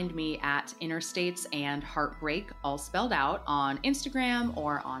can find me at Interstates and Heartbreak, all spelled out, on Instagram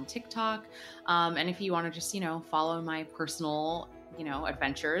or on TikTok. And if you want to just, follow my personal,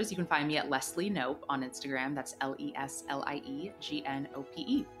 adventures, you can find me at Leslie Knope on Instagram. That's LESLIEGNOPE.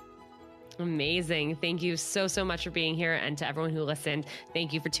 Amazing. Thank you so much for being here. And to everyone who listened,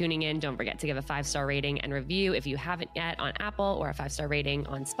 thank you for tuning in. Don't forget to give a 5-star rating and review if you haven't yet on Apple, or a 5-star rating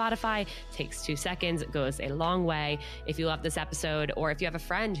on Spotify. Takes 2 seconds, goes a long way. If you love this episode, or if you have a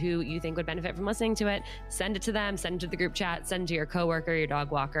friend who you think would benefit from listening to it, send it to them, send it to the group chat, send it to your coworker, your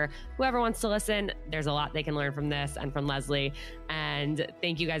dog walker, whoever wants to listen. There's a lot they can learn from this and from Leslie. And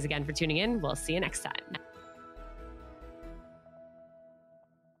thank you guys again for tuning in. We'll see you next time.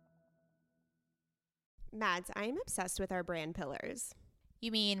 Mads, I am obsessed with our brand pillars.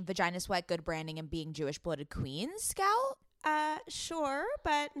 You mean vagina sweat, good branding, and being Jewish blooded queens, Scout? Sure,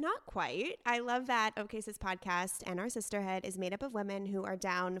 but not quite. I love that OKSIS podcast and our sisterhood is made up of women who are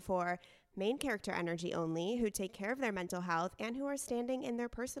down for main character energy only, who take care of their mental health, and who are standing in their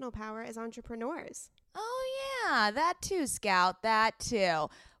personal power as entrepreneurs. Oh, yeah, that too, Scout, that too.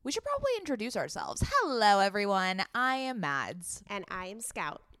 We should probably introduce ourselves. Hello, everyone. I am Mads. And I am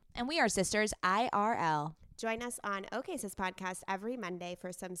Scout. And we are sisters IRL. Join us on OKSIS podcast every Monday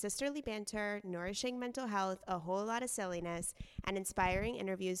for some sisterly banter, nourishing mental health, a whole lot of silliness, and inspiring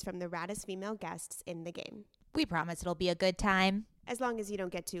interviews from the raddest female guests in the game. We promise it'll be a good time. As long as you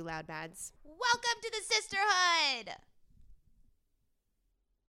don't get too loud, Mads. Welcome to the sisterhood!